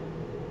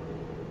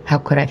 how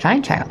could I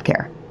find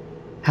childcare?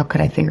 How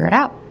could I figure it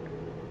out?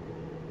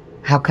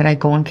 How could I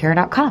go on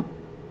care.com?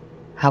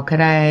 How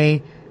could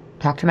I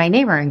talk to my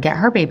neighbor and get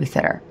her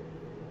babysitter?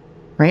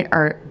 Right?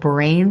 Our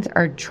brains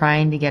are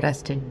trying to get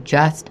us to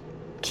just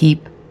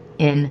keep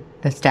in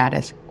the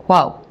status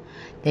quo.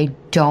 They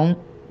don't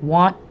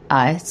want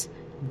us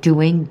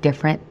doing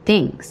different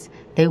things.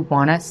 They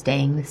want us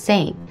staying the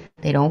same.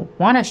 They don't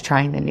want us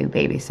trying the new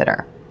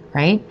babysitter,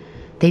 right?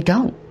 They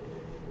don't.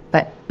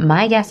 But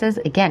my guess is,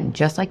 again,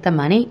 just like the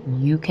money,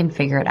 you can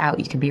figure it out.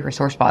 You can be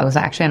resourceful. I was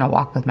actually on a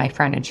walk with my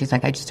friend and she's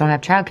like, I just don't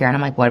have childcare. And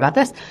I'm like, what about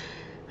this?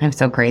 I'm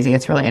so crazy.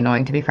 It's really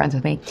annoying to be friends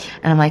with me.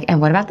 And I'm like,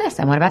 and what about this?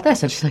 And what about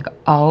this? And she's like,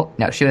 oh,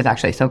 no, she was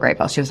actually so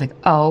grateful. She was like,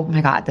 oh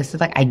my God, this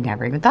is like, I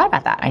never even thought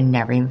about that. I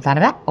never even thought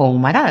of that. Oh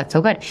my God, that's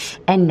so good.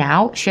 And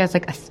now she has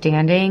like a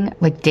standing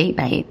like date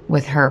night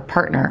with her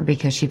partner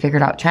because she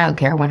figured out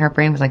childcare when her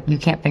brain was like, you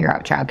can't figure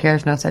out childcare.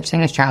 There's no such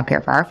thing as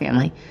childcare for our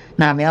family.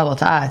 Not available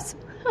to us.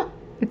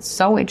 It's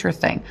so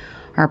interesting,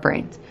 our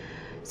brains.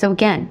 So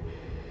again,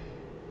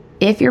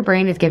 if your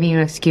brain is giving you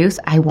an excuse,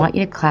 I want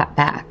you to clap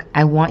back.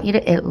 I want you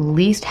to at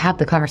least have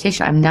the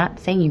conversation. I'm not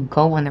saying you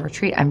go on the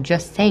retreat. I'm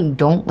just saying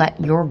don't let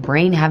your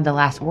brain have the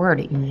last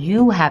word.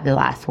 You have the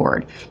last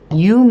word.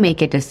 You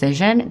make a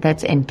decision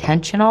that's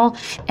intentional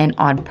and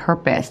on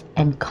purpose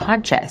and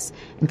conscious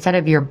instead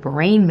of your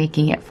brain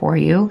making it for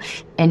you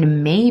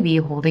and maybe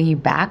holding you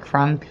back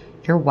from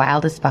your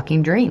wildest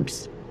fucking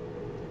dreams.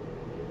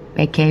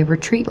 AKA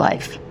retreat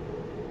life.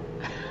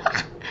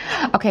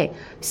 Okay,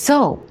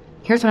 so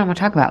here's what I want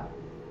to talk about.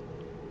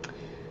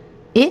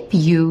 If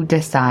you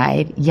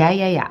decide,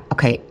 yeah,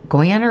 okay,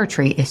 going on a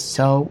retreat is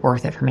so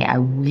worth it for me. I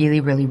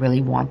really, really,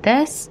 really want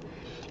this.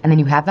 And then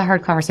you have the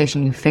hard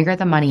conversation, you figure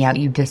the money out,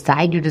 you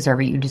decide you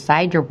deserve it, you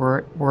decide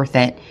you're worth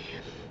it,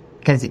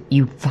 because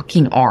you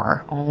fucking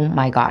are. Oh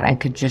my God, I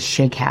could just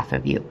shake half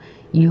of you.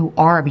 You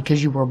are,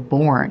 because you were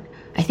born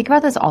I think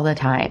about this all the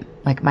time.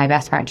 Like my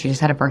best friend, she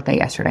just had a birthday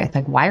yesterday.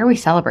 Like, why are we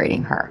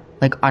celebrating her?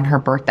 Like on her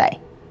birthday.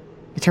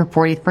 It's her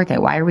 40th birthday.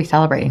 Why are we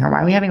celebrating her?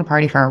 Why are we having a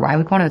party for her? Why are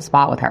we going to a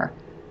spot with her?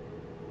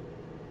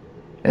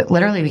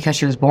 Literally because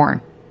she was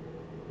born.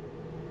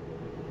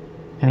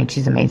 I mean,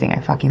 she's amazing.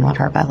 I fucking love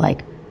her. But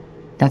like,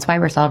 that's why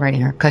we're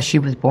celebrating her. Because she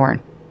was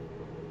born.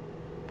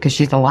 Because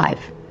she's alive.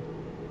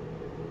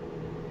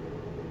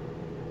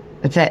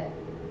 That's it.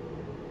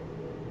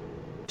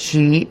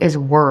 She is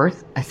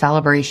worth a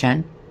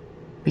celebration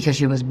because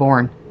she was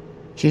born.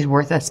 She's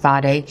worth a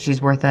spa day.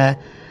 She's worth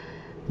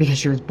because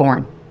she was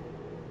born.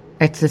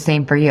 It's the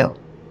same for you.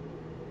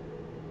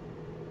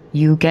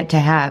 You get to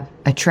have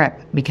a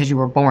trip because you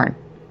were born.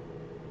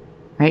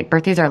 Right?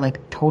 Birthdays are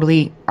like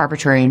totally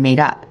arbitrary and made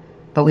up.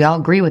 But we all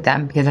agree with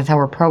them because that's how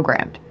we're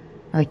programmed.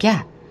 We're like,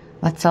 yeah,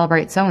 let's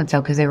celebrate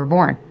so-and-so because they were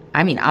born.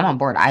 I mean, I'm on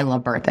board. I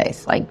love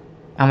birthdays. Like,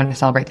 I'm going to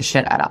celebrate the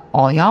shit out of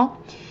all y'all.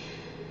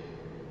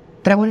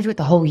 But I want to do it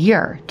the whole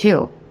year,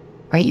 too.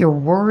 Right? You're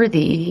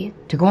worthy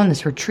to go on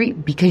this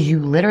retreat because you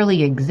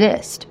literally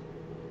exist.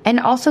 And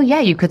also, yeah,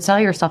 you could tell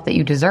yourself that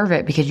you deserve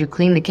it because you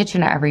clean the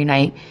kitchen every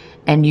night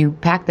and you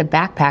pack the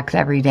backpacks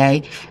every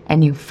day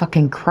and you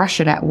fucking crush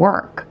it at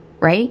work,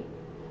 right?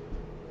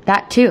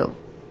 That too.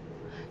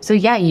 So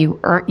yeah, you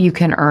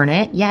can earn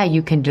it. Yeah,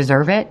 you can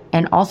deserve it.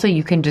 And also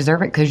you can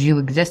deserve it because you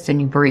exist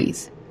and you breathe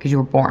because you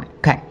were born.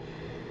 Okay.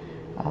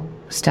 I'll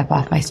step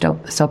off my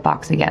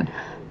soapbox again.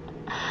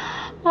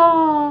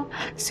 Oh,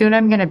 soon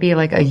I'm going to be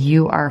like a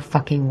you are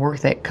fucking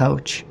worth it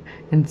coach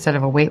instead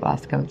of a weight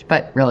loss coach.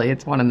 But really,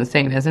 it's one and the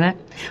same, isn't it?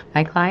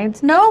 My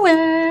clients know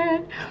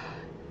it.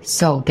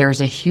 So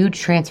there's a huge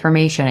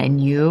transformation in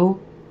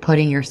you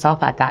putting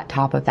yourself at that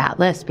top of that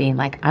list, being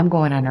like, I'm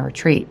going on a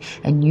retreat.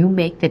 And you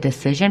make the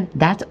decision,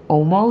 that's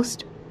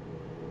almost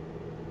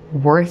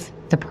worth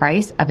the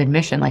price of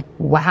admission. Like,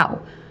 wow,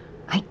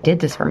 I did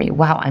this for me.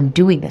 Wow, I'm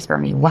doing this for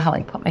me. Wow,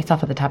 I put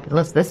myself at the top of the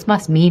list. This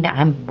must mean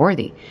I'm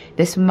worthy.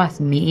 This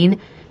must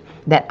mean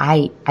that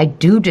I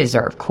do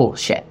deserve cool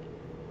shit.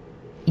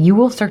 You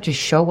will start to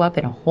show up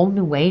in a whole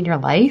new way in your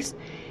life,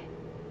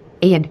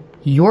 and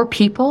your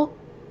people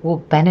will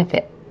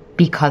benefit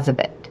because of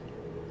it.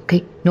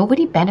 Okay?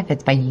 Nobody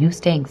benefits by you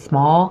staying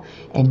small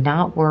and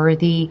not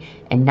worthy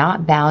and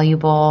not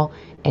valuable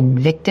and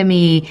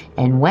victim-y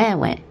and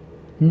when.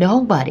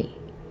 Nobody.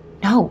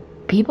 No.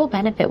 People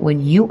benefit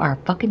when you are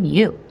fucking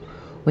you.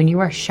 When you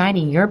are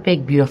shining your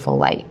big, beautiful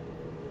light.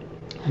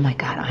 Oh my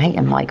God, I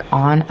am like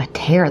on a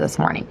tear this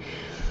morning.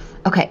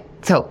 Okay,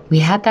 so we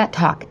had that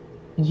talk.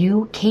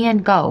 You can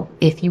go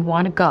if you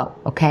want to go,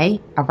 okay?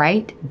 All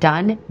right?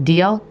 Done?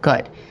 Deal?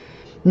 Good.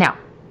 Now,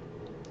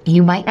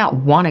 you might not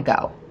want to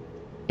go.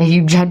 If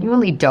you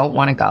genuinely don't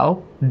want to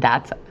go,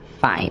 that's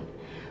fine.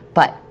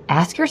 But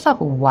ask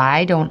yourself,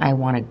 why don't I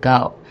want to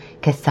go?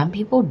 Because some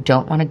people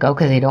don't want to go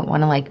because they don't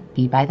want to like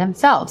be by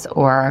themselves.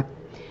 Or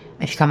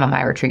if you come on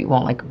my retreat, you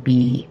won't like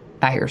be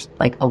by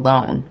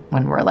alone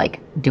when we're like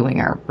doing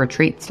our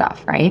retreat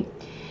stuff, right?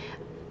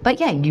 But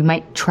yeah, you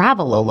might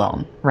travel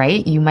alone,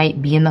 right? You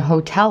might be in the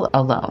hotel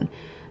alone.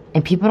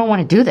 And people don't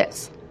want to do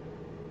this.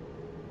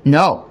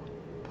 No,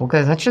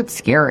 because that shit's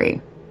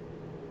scary.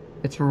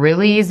 It's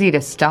really easy to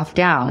stuff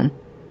down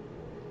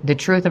the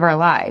truth of our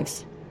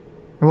lives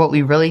or what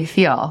we really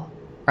feel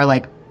or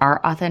like our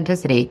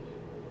authenticity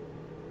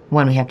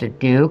when we have to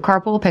do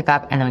carpool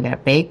pickup and then we got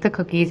to bake the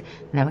cookies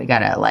and then we got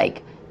to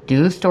like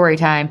do story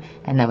time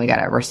and then we got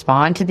to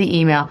respond to the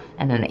email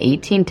and then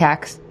 18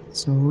 texts.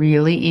 It's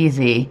really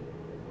easy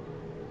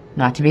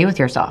not to be with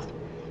yourself.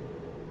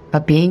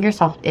 But being with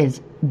yourself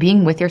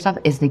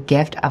is the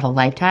gift of a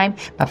lifetime.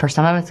 But for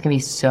some of us, it's going to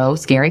be so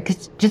scary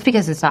just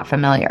because it's not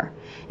familiar.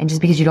 And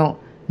just because you don't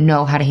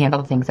know how to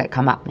handle the things that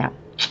come up. Now,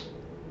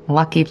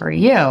 lucky for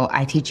you,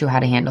 I teach you how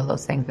to handle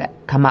those things that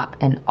come up.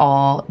 And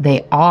all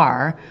they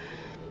are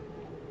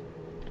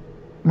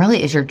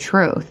really is your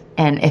truth.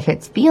 And if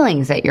it's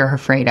feelings that you're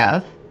afraid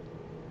of,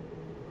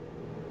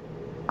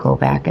 go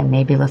back and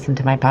maybe listen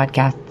to my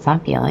podcast, Some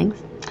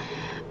Feelings.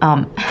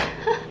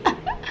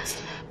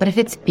 But if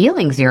it's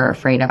feelings you're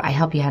afraid of, I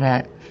help you how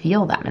to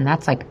feel them. And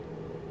that's like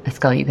a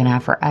skill you can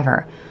have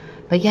forever.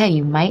 But yeah,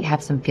 you might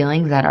have some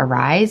feelings that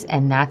arise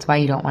and that's why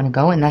you don't want to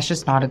go. And that's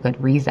just not a good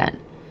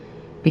reason.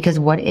 Because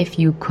what if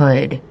you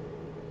could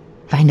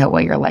find out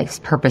what your life's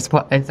purpose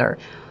was? Or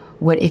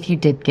what if you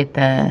did get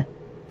the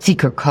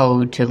secret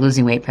code to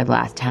losing weight for the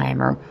last time?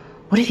 Or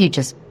what if you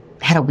just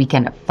had a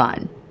weekend of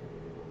fun?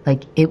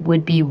 Like, it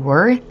would be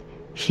worth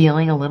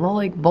feeling a little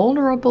like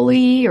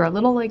vulnerably or a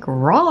little like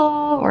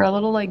raw or a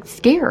little like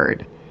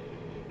scared.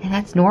 And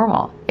that's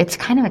normal. It's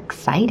kind of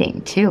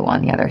exciting too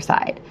on the other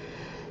side.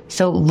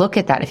 So look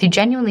at that. If you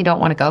genuinely don't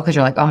want to go because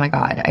you're like, oh my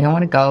God, I don't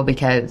want to go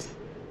because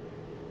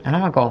I don't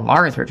want to go on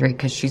Laura's retreat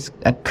because she's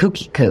a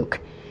kooky kook.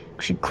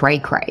 She's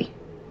cray-cray,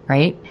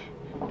 right?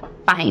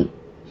 Fine.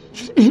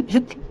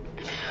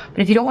 But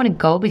if you don't want to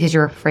go because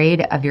you're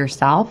afraid of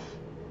yourself,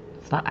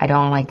 I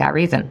don't like that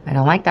reason. I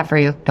don't like that for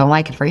you. Don't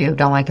like it for you.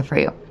 Don't like it for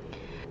you.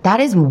 That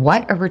is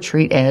what a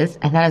retreat is,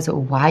 and that is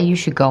why you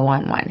should go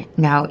on one.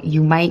 Now,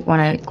 you might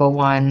want to go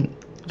on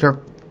your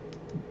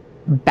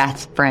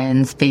best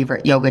friend's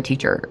favorite yoga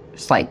teacher's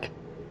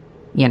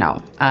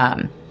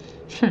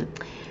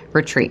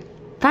retreat.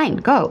 Fine,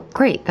 go.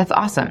 Great. That's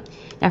awesome.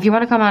 Now, if you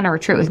want to come on a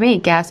retreat with me,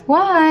 guess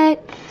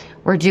what?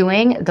 We're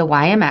doing the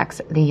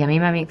YMX, the Yummy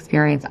Mommy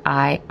Experience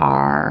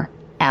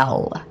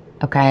IRL.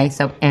 Okay,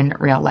 so in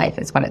real life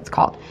is what it's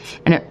called.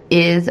 And it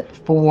is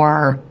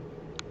for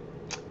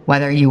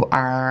whether you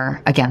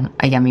are, again,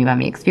 a Yummy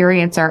Mommy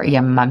experiencer, a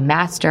Yummy Mom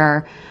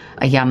master,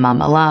 a Yum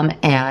Mom alum,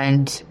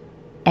 and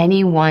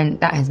anyone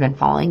that has been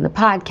following the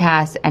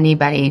podcast,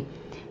 anybody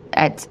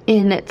that's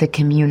in the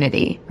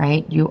community,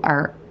 right? You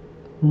are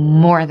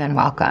more than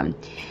welcome.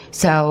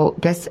 So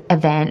this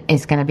event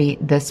is going to be,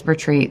 this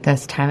retreat,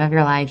 this time of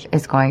your life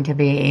is going to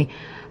be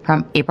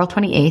from April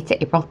 28th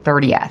to April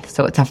 30th.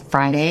 So it's a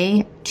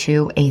Friday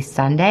to a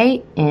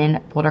Sunday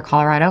in Boulder,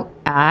 Colorado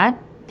at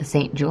the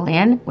St.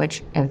 Julian,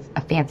 which is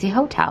a fancy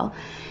hotel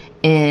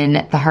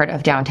in the heart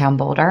of downtown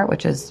Boulder,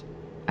 which is,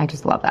 I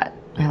just love that.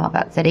 I love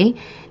that city.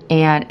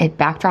 And it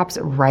backdrops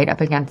right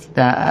up against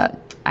the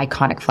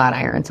iconic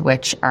Flatirons,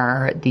 which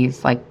are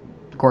these like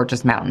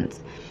gorgeous mountains.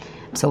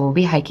 So we'll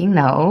be hiking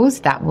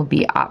those. That will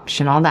be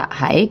optional, that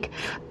hike.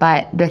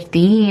 But the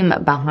theme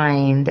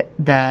behind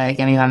the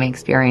Yummy Mommy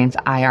Experience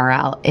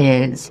IRL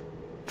is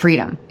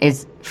freedom,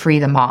 is free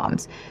the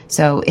moms.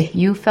 So if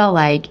you feel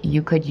like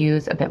you could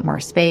use a bit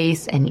more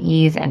space and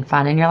ease and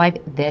fun in your life,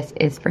 this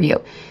is for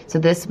you. So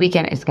this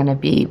weekend is going to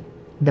be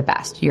the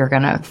best. You're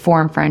going to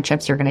form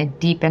friendships. You're going to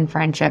deepen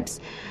friendships.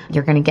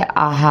 You're going to get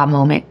aha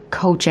moment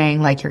coaching.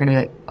 Like you're going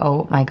to be like,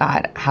 oh my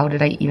God, how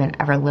did I even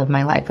ever live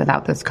my life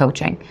without this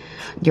coaching?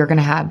 You're going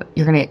to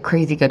get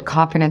crazy good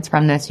confidence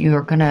from this.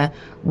 You're going to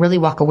really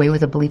walk away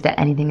with a belief that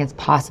anything is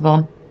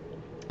possible.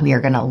 We are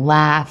going to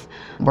laugh.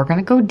 We're going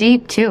to go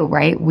deep too,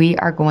 right? We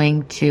are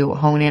going to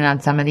hone in on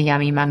some of the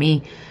Yummy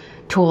Mommy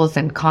tools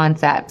and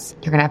concepts.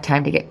 You're going to have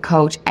time to get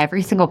coached.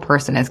 Every single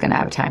person is going to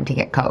have time to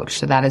get coached.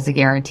 So that is a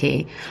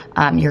guarantee.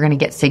 You're going to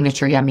get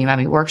signature Yummy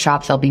Mommy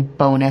workshops. There'll be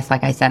bonus,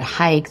 like I said,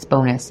 hikes,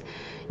 bonus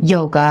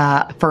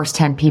yoga. First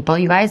 10 people,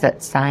 you guys,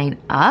 that sign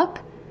up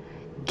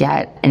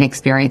get an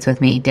experience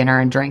with me, dinner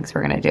and drinks.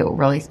 We're going to do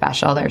really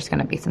special. There's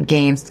going to be some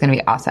games. It's going to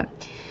be awesome.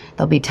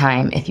 There'll be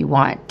time if you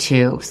want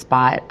to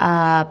spot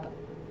up.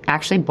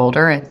 Actually,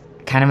 Boulder is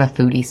kind of a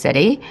foodie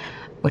city,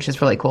 which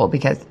is really cool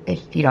because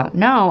if you don't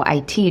know,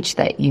 I teach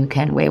that you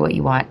can weigh what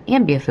you want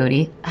and be a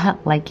foodie,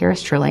 like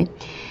yours truly.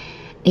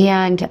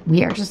 And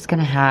we are just going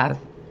to have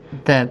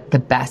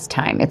the best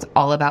time. It's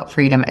all about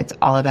freedom. It's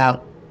all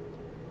about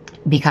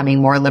becoming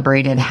more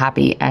liberated,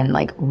 happy, and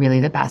like really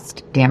the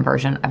best damn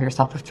version of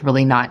yourself. It's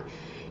really not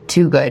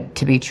too good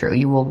to be true.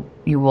 You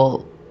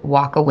will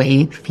walk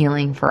away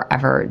feeling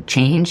forever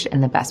changed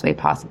in the best way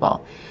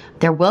possible.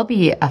 There will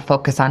be a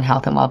focus on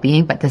health and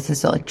well-being, but this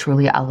is like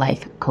truly a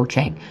life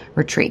coaching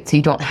retreat. So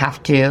you don't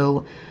have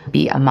to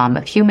be a mom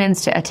of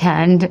humans to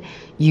attend.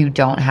 You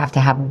don't have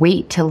to have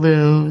weight to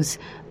lose.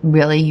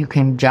 Really, you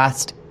can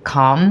just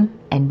come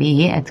and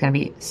be. It's going to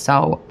be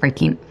so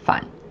freaking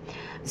fun.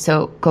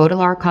 So go to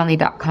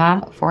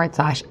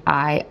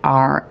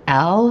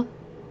lauraconley.com/IRL.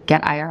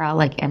 Get IRL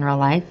like in real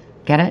life.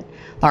 Get it?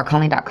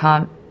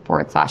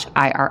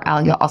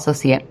 lauraconley.com/IRL. You'll also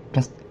see it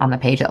just on the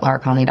page at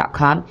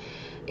lauraconley.com.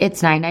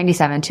 It's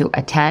 $9.97 to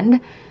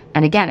attend.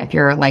 And again, if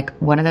you're like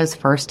one of those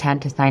first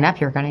 10 to sign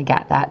up, you're going to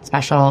get that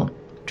special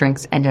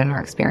drinks and dinner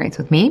experience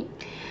with me.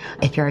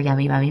 If you're a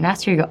Yummy Mommy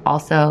master, you'll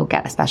also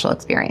get a special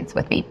experience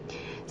with me.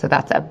 So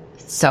that's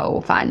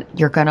so fun.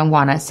 You're going to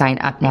want to sign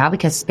up now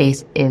because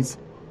space is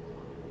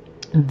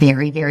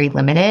very, very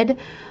limited.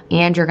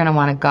 And you're going to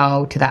want to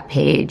go to that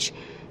page,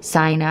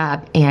 sign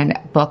up, and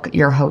book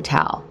your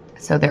hotel.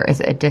 So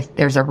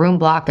there's a room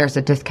block. There's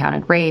a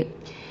discounted rate.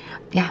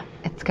 Yeah,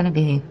 it's going to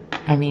be,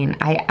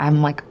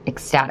 I'm like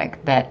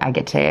ecstatic that I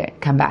get to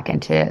come back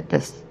into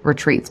this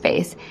retreat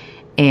space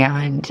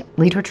and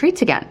lead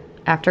retreats again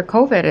after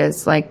COVID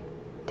is like,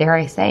 dare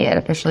I say it,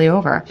 officially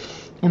over.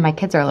 And my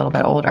kids are a little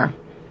bit older.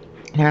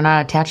 They're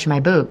not attached to my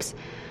boobs.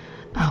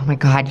 Oh my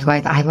God, you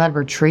guys, I led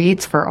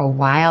retreats for a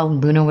while.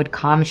 Luna would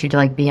come. She'd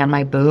like be on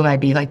my boob. I'd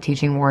be like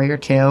teaching Warrior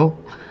 2.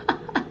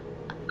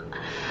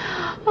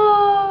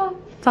 Oh,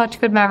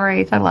 such good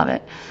memories. I love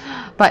it.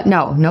 But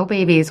no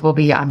babies will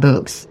be on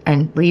boobs,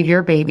 and leave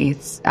your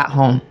babies at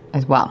home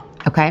as well.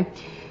 Okay.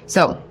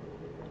 So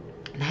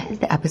that is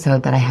the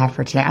episode that I have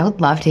for today. I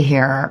would love to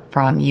hear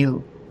from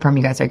you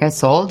guys. Are you guys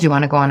sold? Do you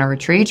want to go on a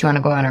retreat? Do you want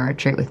to go on a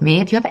retreat with me?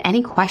 If you have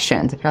any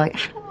questions, if you're like,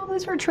 I don't know if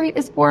this retreat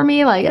is for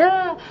me, like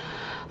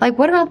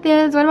what about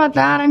this? What about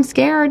that? I'm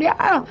scared.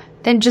 Yeah.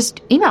 Then just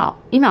email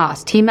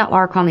us,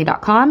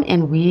 team@lauraconley.com,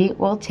 and we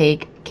will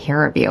take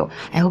care of you.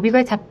 I hope you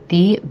guys have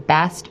the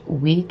best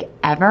week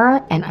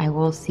ever, and I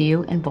will see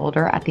you in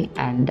Boulder at the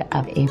end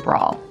of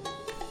April.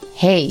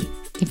 Hey,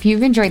 if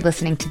you've enjoyed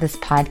listening to this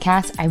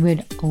podcast, I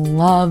would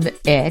love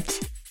it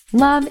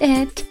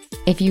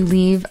if you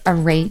leave a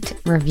rate,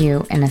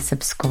 review, and a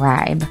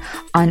subscribe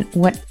on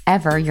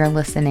whatever you're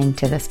listening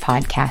to this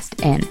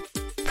podcast in.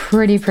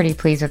 Pretty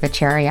pleased with a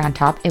cherry on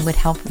top. It would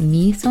help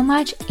me so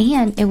much,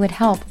 and it would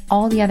help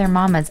all the other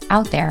mamas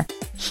out there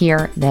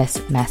hear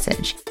this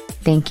message.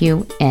 thank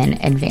you in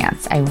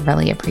advance. I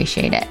really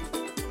appreciate it.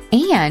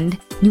 And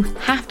you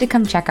have to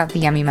come check out the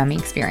Yummy Mummy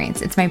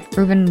experience. It's my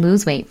proven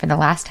lose weight for the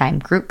last time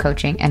group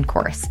coaching and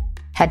course.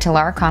 Head to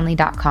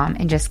lauraconley.com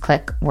and just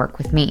click work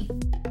with me.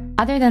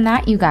 Other than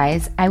that, you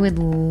guys, I would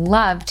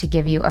love to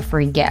give you a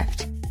free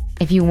gift.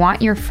 If you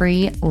want your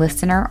free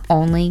listener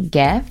only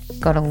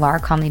gift, go to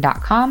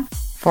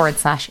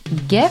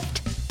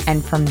lauraconley.com/gift.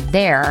 And from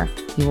there,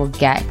 you will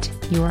get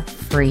your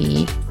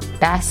free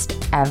best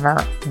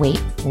ever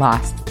weight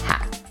loss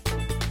hack.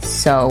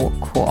 So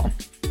cool.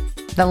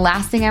 The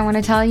last thing I want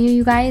to tell you,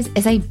 you guys,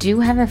 is I do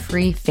have a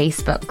free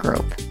Facebook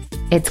group.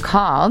 It's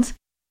called,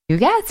 you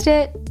guessed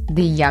it,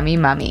 The Yummy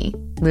Mummy.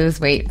 Lose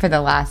weight for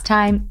the last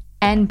time,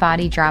 end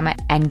body drama,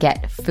 and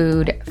get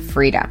food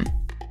freedom.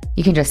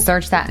 You can just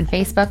search that on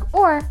Facebook,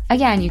 or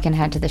again, you can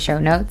head to the show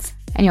notes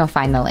and you'll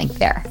find the link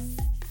there.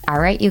 All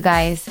right, you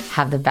guys,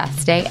 have the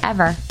best day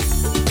ever.